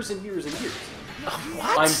years and years and years.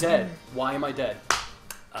 What? I'm dead. Why am I dead?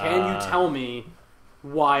 Can you tell me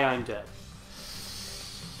why I'm dead?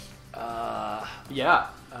 Yeah.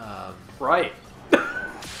 Right.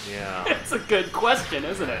 Yeah. It's a good question,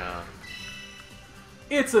 isn't it? Yeah.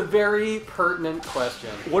 It's a very pertinent question.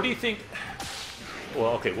 What do you think?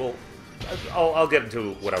 Well, okay. Well, I'll get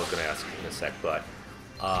into what I was going to ask in a sec, but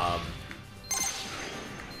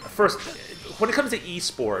first, when it comes to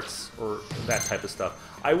esports or that type of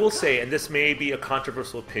stuff, I will say, and this may be a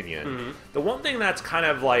controversial opinion, the one thing that's kind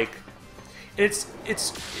of like, it's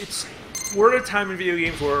we're at a time in video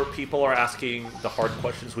games where people are asking the hard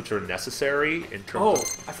questions which are necessary in terms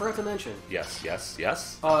of... I forgot to mention. Yes.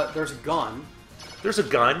 There's a gun. There's a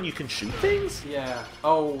gun, you can shoot things? Yeah.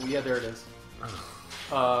 Oh, yeah, there it is.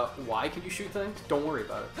 Why can you shoot things? Don't worry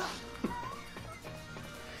about it.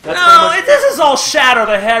 This is all Shadow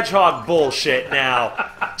the Hedgehog bullshit now.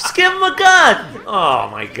 Just give him a gun. Oh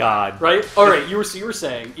my god. Right? Alright, you were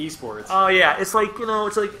saying esports. Oh yeah, it's like,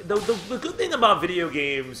 it's like the good thing about video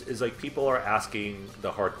games is like people are asking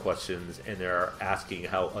the hard questions and they're asking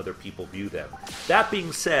how other people view them. That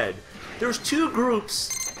being said, there's two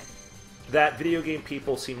groups that video game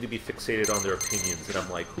people seem to be fixated on their opinions, and I'm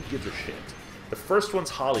like, who gives a shit? The first one's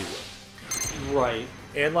Hollywood. Right.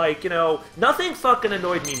 And, like, nothing fucking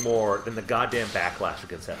annoyed me more than the goddamn backlash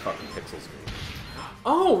against that fucking Pixels movie.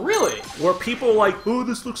 Oh, really? Where people are like, oh,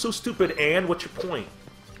 this looks so stupid, and what's your point?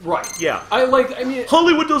 Right. Yeah. I mean...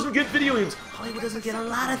 Hollywood doesn't get video games. Hollywood doesn't get a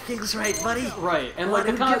lot of things right, buddy. Right. And, like,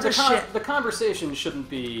 the conversation shouldn't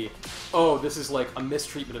be, oh, this is, like, a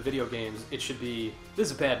mistreatment of video games. It should be,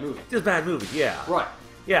 this is a bad movie. This is a bad movie, yeah. Right.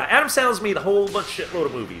 Yeah, Adam Sandler's made a whole shitload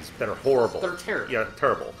of movies that are horrible. That are terrible. Yeah,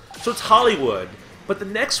 terrible. So it's Hollywood, but the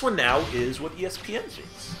next one now is what ESPN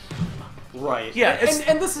thinks. Right. Yeah,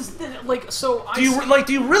 and this is like so. Do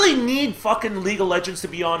you really need fucking League of Legends to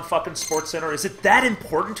be on fucking SportsCenter? Is it that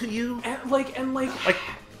important to you? Like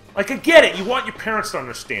I get it. You want your parents to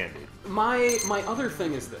understand it. My other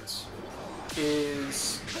thing is this: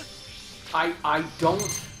 I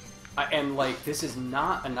don't, and like this is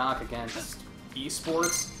not a knock against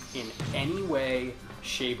esports in any way,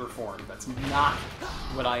 shape, or form. That's not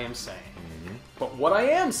what I am saying. But what I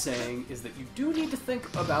am saying is that you do need to think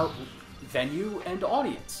about venue and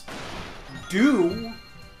audience. Do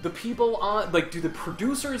the people on, do the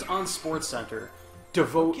producers on SportsCenter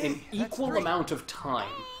devote an equal amount of time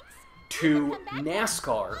to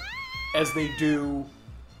NASCAR as they do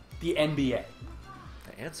the NBA?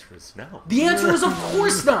 The answer is no. The answer is of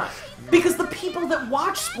course not. Because the people that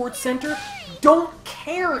watch SportsCenter don't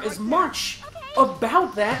care as much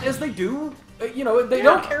about that as they do. They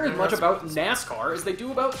don't care as much about NASCAR as they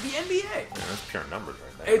do about the NBA. Yeah, that's pure numbers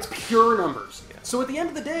right there. It's pure numbers. Yeah. So at the end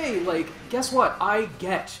of the day, guess what? I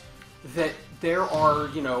get that there are,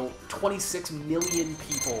 26 million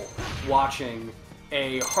people watching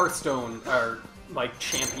a Hearthstone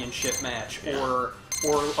championship match, or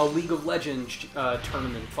a League of Legends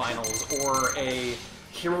tournament finals, or a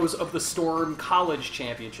Heroes of the Storm college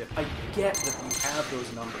championship. I get that you have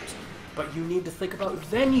those numbers, but you need to think about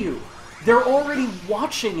venue. They're already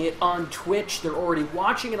watching it on Twitch. They're already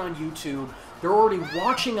watching it on YouTube. They're already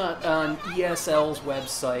watching it on ESL's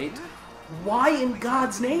website. Why in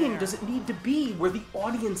God's name does it need to be where the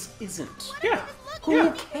audience isn't? Yeah.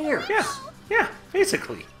 Who cares? Yeah,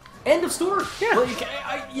 basically. End of story.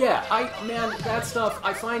 Yeah. Man, that stuff,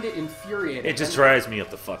 I find it infuriating. It just drives me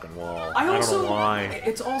up the fucking wall. I don't know why.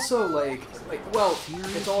 It's also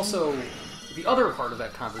it's also, the other part of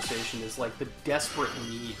that conversation is the desperate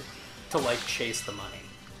need to chase the money.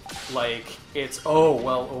 It's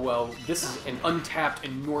this is an untapped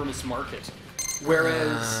enormous market.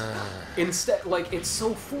 Whereas instead it's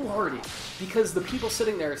so foolhardy because the people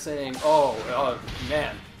sitting there saying,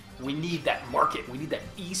 man, we need that market, we need that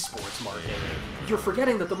esports market. You're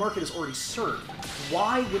forgetting that the market is already served.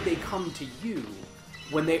 Why would they come to you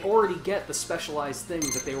when they already get the specialized thing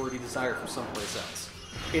that they already desire from someplace else?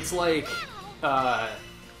 It's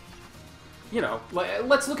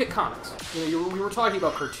let's look at comics. We were talking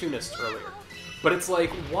about cartoonists earlier. But it's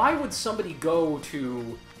why would somebody go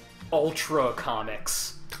to Ultra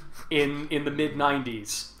Comics in the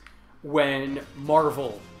mid-90s when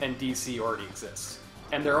Marvel and DC already exist?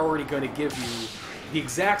 And they're already going to give you the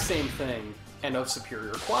exact same thing and of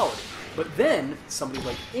superior quality. But then somebody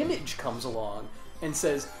like Image comes along and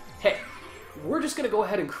says, hey, we're just going to go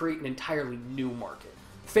ahead and create an entirely new market.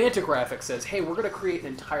 Fantagraphics says, hey, we're going to create an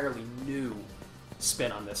entirely new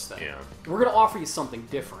spin on this thing. Yeah. We're going to offer you something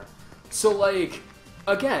different. So,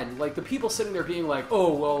 again, the people sitting there being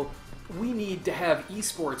oh, well, we need to have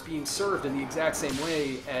esports being served in the exact same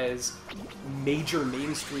way as major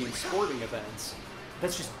mainstream sporting events.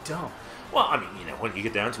 That's just dumb. Well, I mean, you know, when you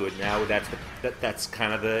get down to it now, that's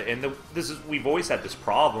kind of we've always had this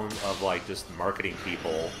problem of like just marketing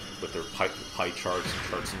people with their pie charts and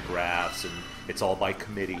charts and graphs, and it's all by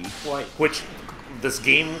committee, Right. which this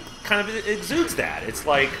game kind of exudes that. It's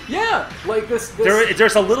like, yeah, like this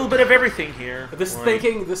there's a little bit of everything here. This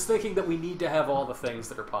thinking that we need to have all the things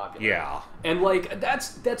that are popular. Yeah. And like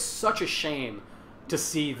that's such a shame to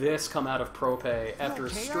see this come out of ProPay after a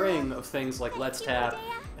string of things like Let's Tap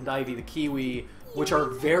and Ivy the Kiwi, which are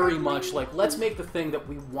very much like, let's make the thing that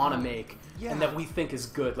we want to make and that we think is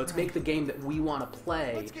good. Let's make the game that we want to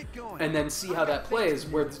play and then see how that plays.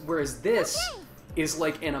 Whereas this is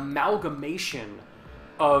like an amalgamation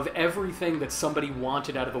of everything that somebody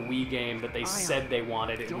wanted out of the Wii game that they said they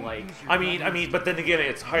wanted, and like, I mean, but then again,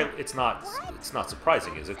 it's not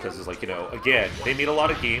surprising, is it? Because it's like, you know, again, they made a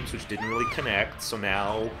lot of games which didn't really connect, so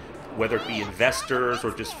now, whether it be investors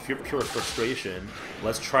or just pure frustration,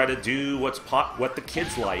 let's try to do what the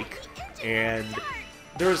kids like, and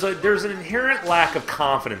there's an inherent lack of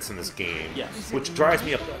confidence in this game, yes, which drives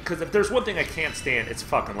me up. Because if there's one thing I can't stand, it's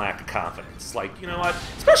fucking lack of confidence. Like, you know what?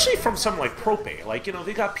 Especially from someone like ProPay. Like, you know,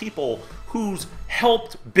 they got people who's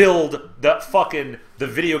helped build the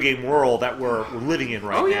video game world that we're living in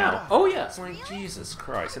right now. Oh yeah. It's like, Jesus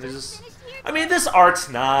Christ, and it's just. I mean, this art's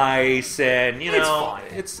nice, and you know,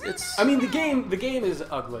 it's. I mean, the game is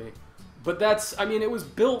ugly, but that's. I mean, it was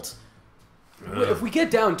built. If we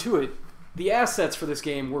get down to it, the assets for this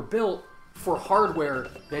game were built for hardware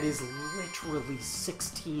that is literally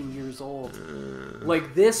 16 years old.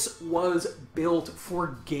 Like, this was built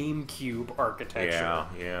for GameCube architecture.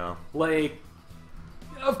 Yeah. Like,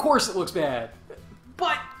 of course it looks bad,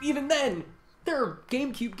 but even then, there are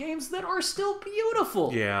GameCube games that are still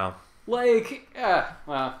beautiful. Yeah. Like, yeah.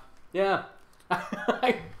 I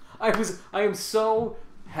am so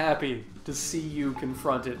happy to see you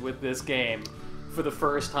confronted with this game for the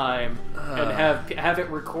first time and have it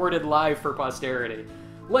recorded live for posterity.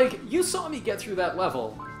 Like, you saw me get through that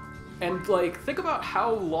level, and like, think about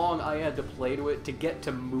how long I had to play to it to get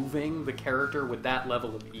to moving the character with that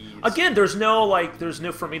level of ease. Again, there's no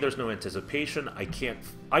anticipation. I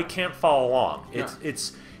can't follow along.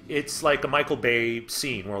 It's like a Michael Bay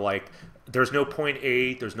scene where like there's no point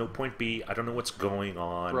A, there's no point B. I don't know what's going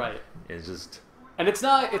on. Right. It's just. And it's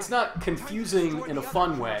not confusing in a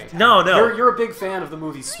fun way. No. You're a big fan of the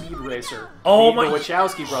movie Speed Racer. Oh the my!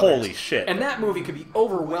 Wachowski brothers. Holy shit! And that movie could be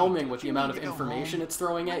overwhelming with the amount of information it's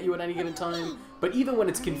throwing at you at any given time. But even when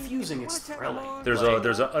it's confusing, it's thrilling. There's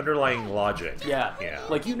an underlying logic. Yeah.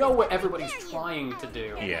 Like, you know what everybody's trying to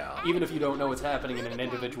do. Yeah. Even if you don't know what's happening in an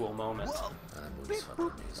individual moment.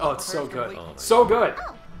 Oh, it's so good. So good.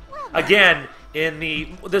 Again,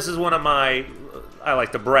 this is one of my. I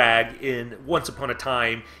like to brag in Once Upon a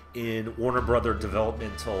Time in Warner Brother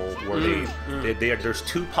Developmental, where there's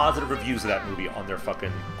 2 positive reviews of that movie on their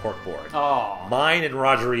fucking corkboard. Oh, mine and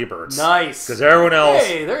Roger Ebert's. Nice. Because everyone else.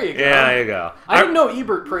 Hey, there you go. Yeah, there you go. I didn't know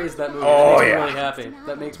Ebert praised that movie. Oh, That makes me really happy.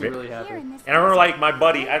 That makes me really happy. And I remember, like, my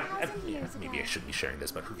buddy. Maybe I shouldn't be sharing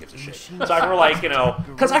this, but who gives a shit? So I remember, like, you know,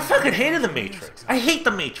 because I fucking hated The Matrix. I hate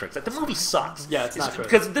The Matrix. Like, the movie sucks. Yeah, it's not good.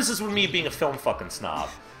 Because this is me being a film fucking snob.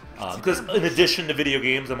 Because in addition to video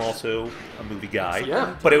games, I'm also a movie guy.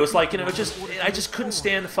 Yeah. But it was like, you know, I just couldn't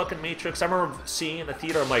stand the fucking Matrix. I remember seeing it in the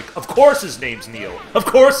theater, I'm like, of course his name's Neo. Of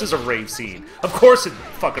course there's a rave scene. Of course it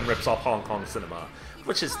fucking rips off Hong Kong cinema.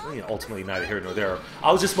 Which is, you know, ultimately neither here nor there.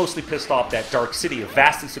 I was just mostly pissed off that Dark City, a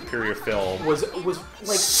vastly superior film, was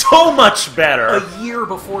like so much better. A year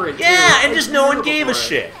before it. Yeah, and just no one gave a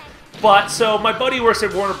shit. But so my buddy works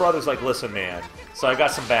at Warner Brothers, like, listen, man. So I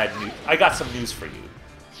got some bad news. I got some news for you.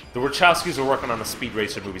 The Wachowskis are working on the Speed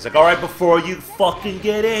Racer movies. Like, all right, before you fucking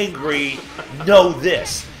get angry, know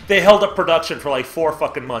this. They held up production for like 4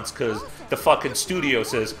 fucking months because the fucking studio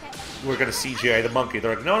says, we're going to CGI the monkey.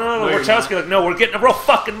 They're like, no, Wachowski, like, no, we're getting a real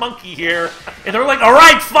fucking monkey here. And they're like, all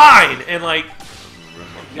right, fine. And like,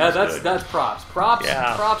 yeah, that's props. Props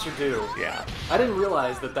are due. Yeah. I didn't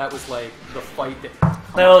realize that was like the fight that.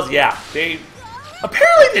 Well, yeah, they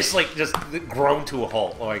apparently just grown to a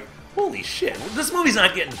halt. Like, holy shit, this movie's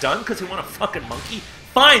not getting done because they want a fucking monkey?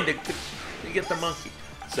 Fine, they get the monkey.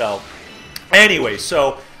 So, anyway,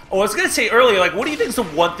 I was going to say earlier, like, what do you think is the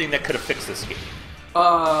one thing that could have fixed this game?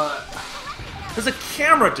 Because the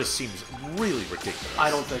camera just seems really ridiculous. I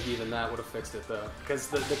don't think even that would have fixed it, though. Because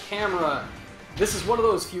the camera, this is one of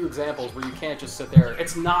those few examples where you can't just sit there.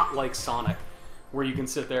 It's not like Sonic, where you can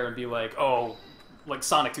sit there and be like, oh, like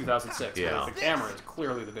Sonic 2006. Yeah. Because the camera is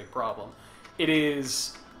clearly the big problem. It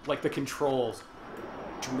is... like, the controls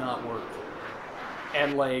do not work.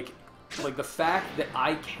 And, like the fact that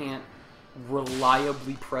I can't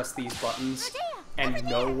reliably press these buttons and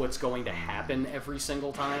know what's going to happen every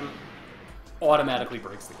single time automatically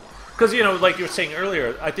breaks the game. Because, like you were saying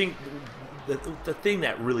earlier, I think the thing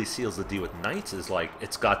that really seals the deal with Knights is, like,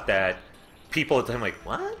 it's got that... People at the time like,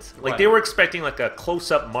 what? Like, they were expecting, like, a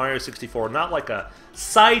close-up Mario 64, not like a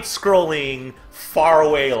side-scrolling,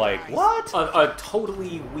 far-away, like, what? A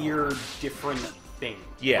totally weird, different thing.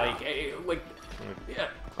 Yeah. Yeah.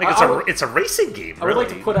 It's a racing game, really. I would like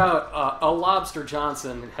to put out, a Lobster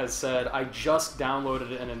Johnson has said, I just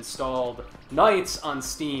downloaded and installed Knights on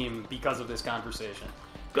Steam because of this conversation.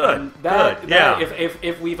 Good, yeah.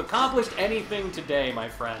 If we've accomplished anything today, my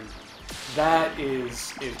friend, that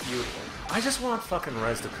is beautiful. I just want fucking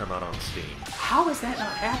Res to come out on Steam. How has that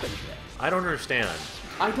not happened yet? I don't understand.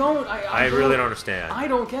 I really don't understand. I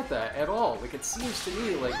don't get that at all. Like, it seems to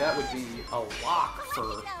me like that would be a lock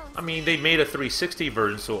for... I mean, they made a 360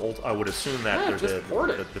 version, so I would assume that the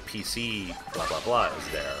PC blah blah blah is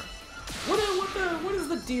there. What is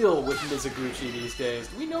the deal with Mizuguchi these days?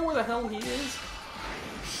 Do we know where the hell he is?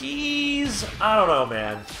 I don't know,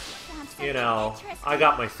 man. I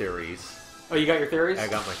got my theories. Oh, you got your theories? I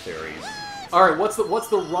got my theories. All right, what's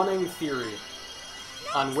the running theory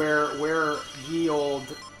on where ye old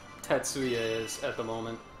Tetsuya is at the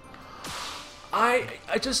moment? I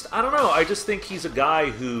don't know. I just think he's a guy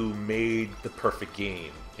who made the perfect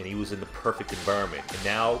game, and he was in the perfect environment, and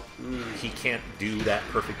now he can't do that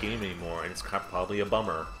perfect game anymore, and it's probably a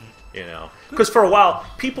bummer, Because for a while,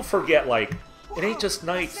 people forget, like, it ain't just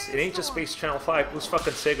Knights, it ain't just Space Channel 5, it was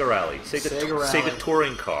fucking Sega Rally. Sega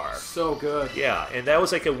Touring Car. So good. Yeah, and that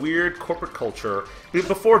was like a weird corporate culture.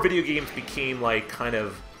 Before video games became like kind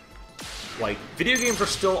of... Like, video games were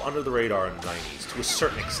still under the radar in the 90s, to a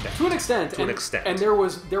certain extent. To an extent. To an extent. And there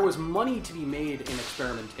was money to be made in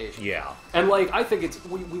experimentation. Yeah. And, like, I think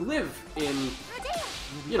we live in,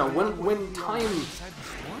 when time...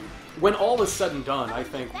 When all is said and done, I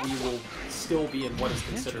think we will still be in what is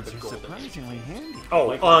considered the golden age. Oh,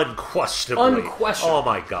 like, unquestionably. Oh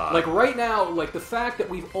my god. Like, right now, like, the fact that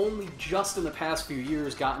we've only just in the past few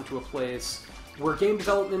years gotten to a place where game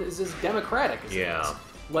development is as democratic as it is.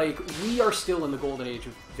 Like, we are still in the golden age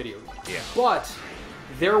of video games. Yeah. But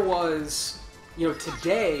there was,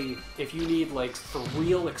 today, if you need, like, for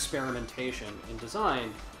real experimentation in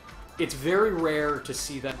design, it's very rare to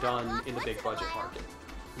see that done in the big budget market.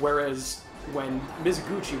 Whereas when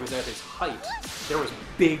Mizuguchi was at his height, there was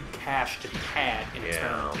big cash to be had in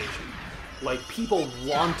experimentation. Like, people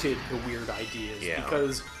wanted the weird ideas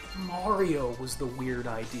because Mario was the weird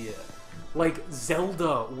idea. Like,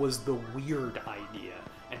 Zelda was the weird idea.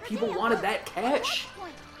 And people wanted that cash.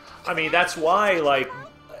 I mean, that's why, like,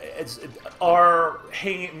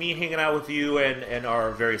 me hanging out with you and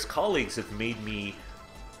our various colleagues have made me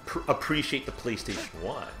appreciate the PlayStation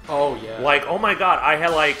 1. Oh, yeah. Like, oh my god, I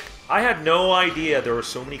had no idea there were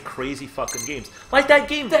so many crazy fucking games. Like that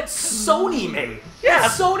game that Sony made. Yeah.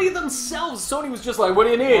 Sony themselves. Sony was just like, what do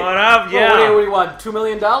you need? What up? Yeah. What do you want? $2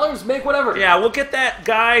 million? Make whatever. Yeah, we'll get that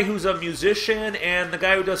guy who's a musician and the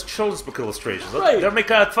guy who does children's book illustrations. Right. They'll make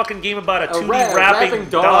a fucking game about a 2D rapping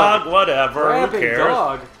dog, whatever. Rapping who cares?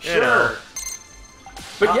 Dog. Sure.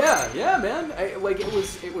 But yeah, man. It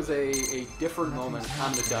was a different moment.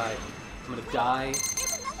 I'm gonna die.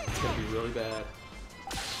 It's gonna be really bad.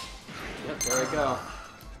 Yep, there I go.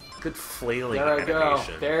 Good flailing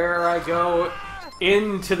animation. There I go.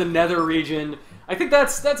 Into the nether region. I think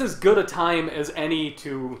that's as good a time as any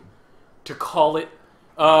to call it.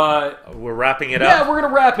 We're wrapping it up? Yeah, we're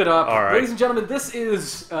gonna wrap it up. All right. Ladies and gentlemen, this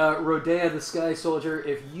is Rodea the Sky Soldier.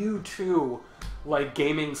 If you too like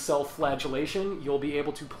gaming self-flagellation, you'll be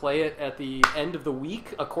able to play it at the end of the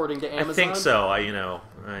week, according to Amazon. I think so.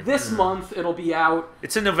 This month, it'll be out.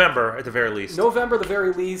 It's in November, at the very least. November, at the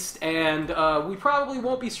very least, and we probably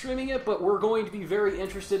won't be streaming it, but we're going to be very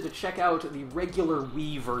interested to check out the regular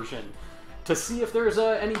Wii version to see if there's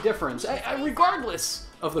any difference. Regardless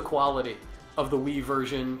of the quality of the Wii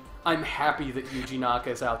version, I'm happy that Yuji Naka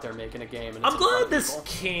is out there making a game. And I'm glad this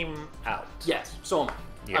came out. Yes, so am I.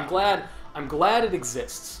 Yeah. I'm glad it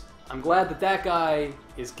exists. I'm glad that guy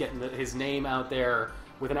is getting his name out there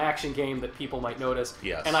with an action game that people might notice.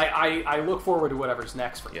 Yes. And I look forward to whatever's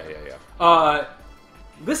next for him. Yeah.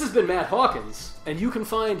 This has been Matt Hawkins, and you can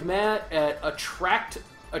find Matt at attractmo.de.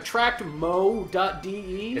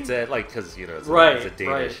 It's because it's a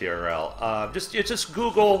Danish URL. Just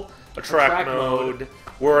Google Attract Mode.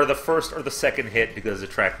 We're the first or the second hit because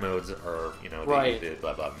Attract Modes are the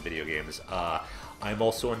blah blah video games. I'm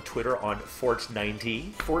also on Twitter on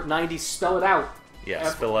Fort90. Fort90, spell it out. Yeah,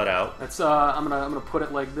 spell it out. That's I'm gonna put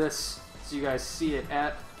it like this so you guys see it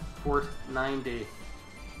at Fort90.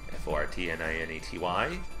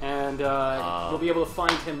 FORTNINATY. And you'll be able to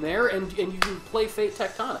find him there, and you can play Fate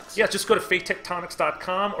Tectonics. Yeah, just go to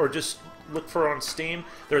fatetectonics.com or just look for it on Steam.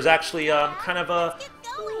 There's actually kind of a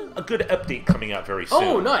good update coming out very soon.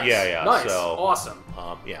 Oh, nice. Yeah. Nice. So, awesome.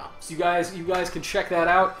 Yeah. So you guys can check that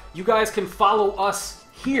out. You guys can follow us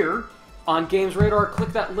here on Games Radar.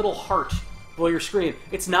 Click that little heart below your screen.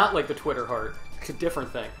 It's not like the Twitter heart. It's a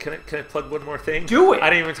different thing. Can I plug one more thing? Do it! I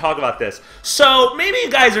didn't even talk about this. So, maybe you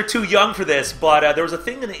guys are too young for this, but there was a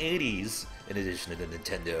thing in the 80s, in addition to the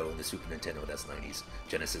Nintendo and the Super Nintendo, that's 90s,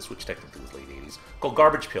 Genesis, which technically was late 80s, called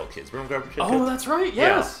Garbage Pail Kids. Remember Garbage Pail Kids? Oh, that's right,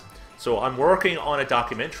 yes! Yeah. So I'm working on a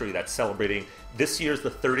documentary that's celebrating this year's the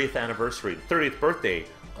 30th anniversary, the 30th birthday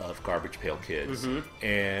of Garbage Pail Kids.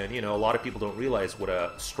 And, a lot of people don't realize what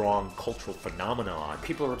a strong cultural phenomenon.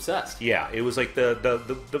 People are obsessed. Yeah, it was like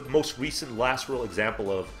the most recent, last real example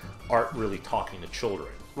of art really talking to children.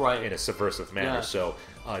 Right. In a subversive manner. Yeah. So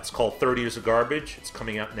it's called 30 Years of Garbage. It's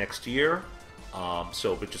coming out next year. But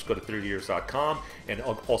just go to 30years.com. And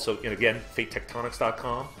also, again,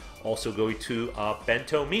 fatetectonics.com. Also go to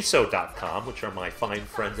bentomiso.com, which are my fine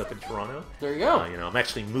friends up in Toronto. There you go. I'm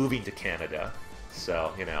actually moving to Canada.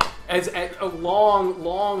 So, As a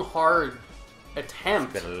long, hard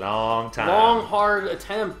attempt. It's been a long time. Long, hard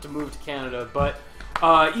attempt to move to Canada, but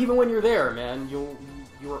even when you're there, man,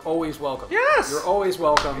 you're always welcome. Yes! You're always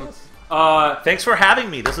welcome. Yes. Thanks for having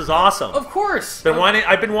me. This is awesome. Of course.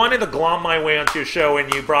 I've been wanting to glom my way onto your show,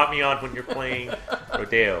 and you brought me on when you're playing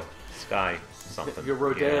Rodeo Sky something. Your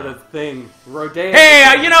Rodeo the thing. Rodeo.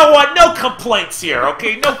 Hey, you know what? No complaints here,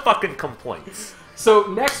 okay? No fucking complaints. So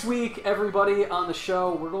next week, everybody on the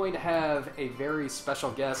show, we're going to have a very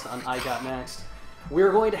special guest on I Got Next.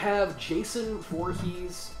 We're going to have Jason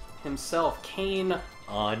Voorhees himself, Kane.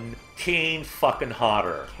 Kane fucking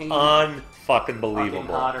Hodder. Kane Unfucking believable.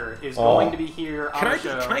 Fucking Hodder is going to be here on the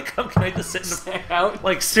show. Can I come? Can I just sit in the... out?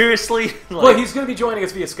 Like, seriously? Well, he's going to be joining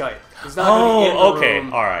us via Skype. He's not going to be in the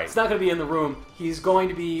room. All right. He's not going to be in the room. He's going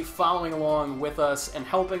to be following along with us and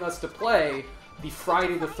helping us to play the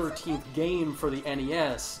Friday the 13th game for the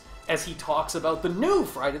NES as he talks about the new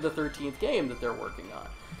Friday the 13th game that they're working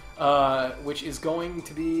on, which is going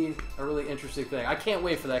to be a really interesting thing. I can't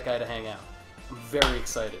wait for that guy to hang out. I'm very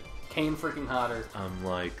excited. Kane freaking Hodder. I'm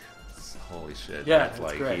like, holy shit. Yeah, that's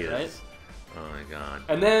like, great, he is. right? Oh my god.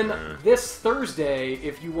 And then this Thursday,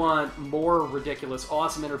 if you want more ridiculous,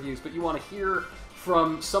 awesome interviews, but you want to hear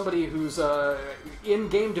from somebody who's in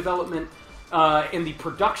game development in the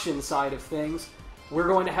production side of things, we're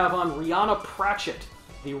going to have on Rihanna Pratchett,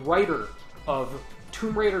 the writer of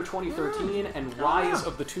Tomb Raider 2013 and Rise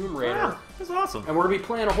of the Tomb Raider. Yeah, that's awesome. And we're going to be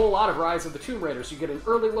playing a whole lot of Rise of the Tomb Raider, so you get an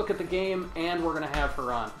early look at the game, and we're going to have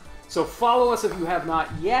her on. So follow us if you have not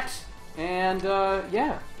yet, and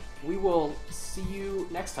yeah, we will see you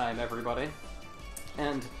next time, everybody.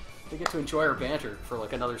 And we get to enjoy our banter for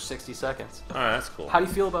like another 60 seconds. All right, that's cool. How do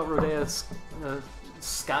you feel about Rodea's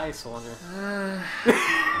Sky Cylinder?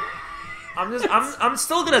 I'm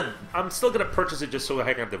still gonna purchase it just so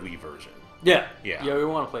I can have the Wii version. Yeah, Yeah. we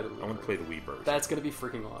want to play the Wii. I want to play the Wii version. That's gonna be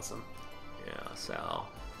freaking awesome. Yeah, so.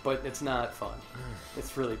 But it's not fun.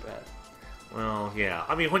 It's really bad. Well, yeah.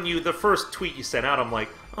 I mean, the first tweet you sent out, I'm like,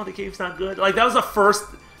 oh, the game's not good. Like, that was the first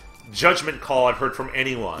judgment call I've heard from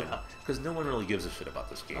anyone. Because no one really gives a shit about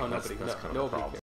this game. Oh, that's nobody kind of the cares. problem.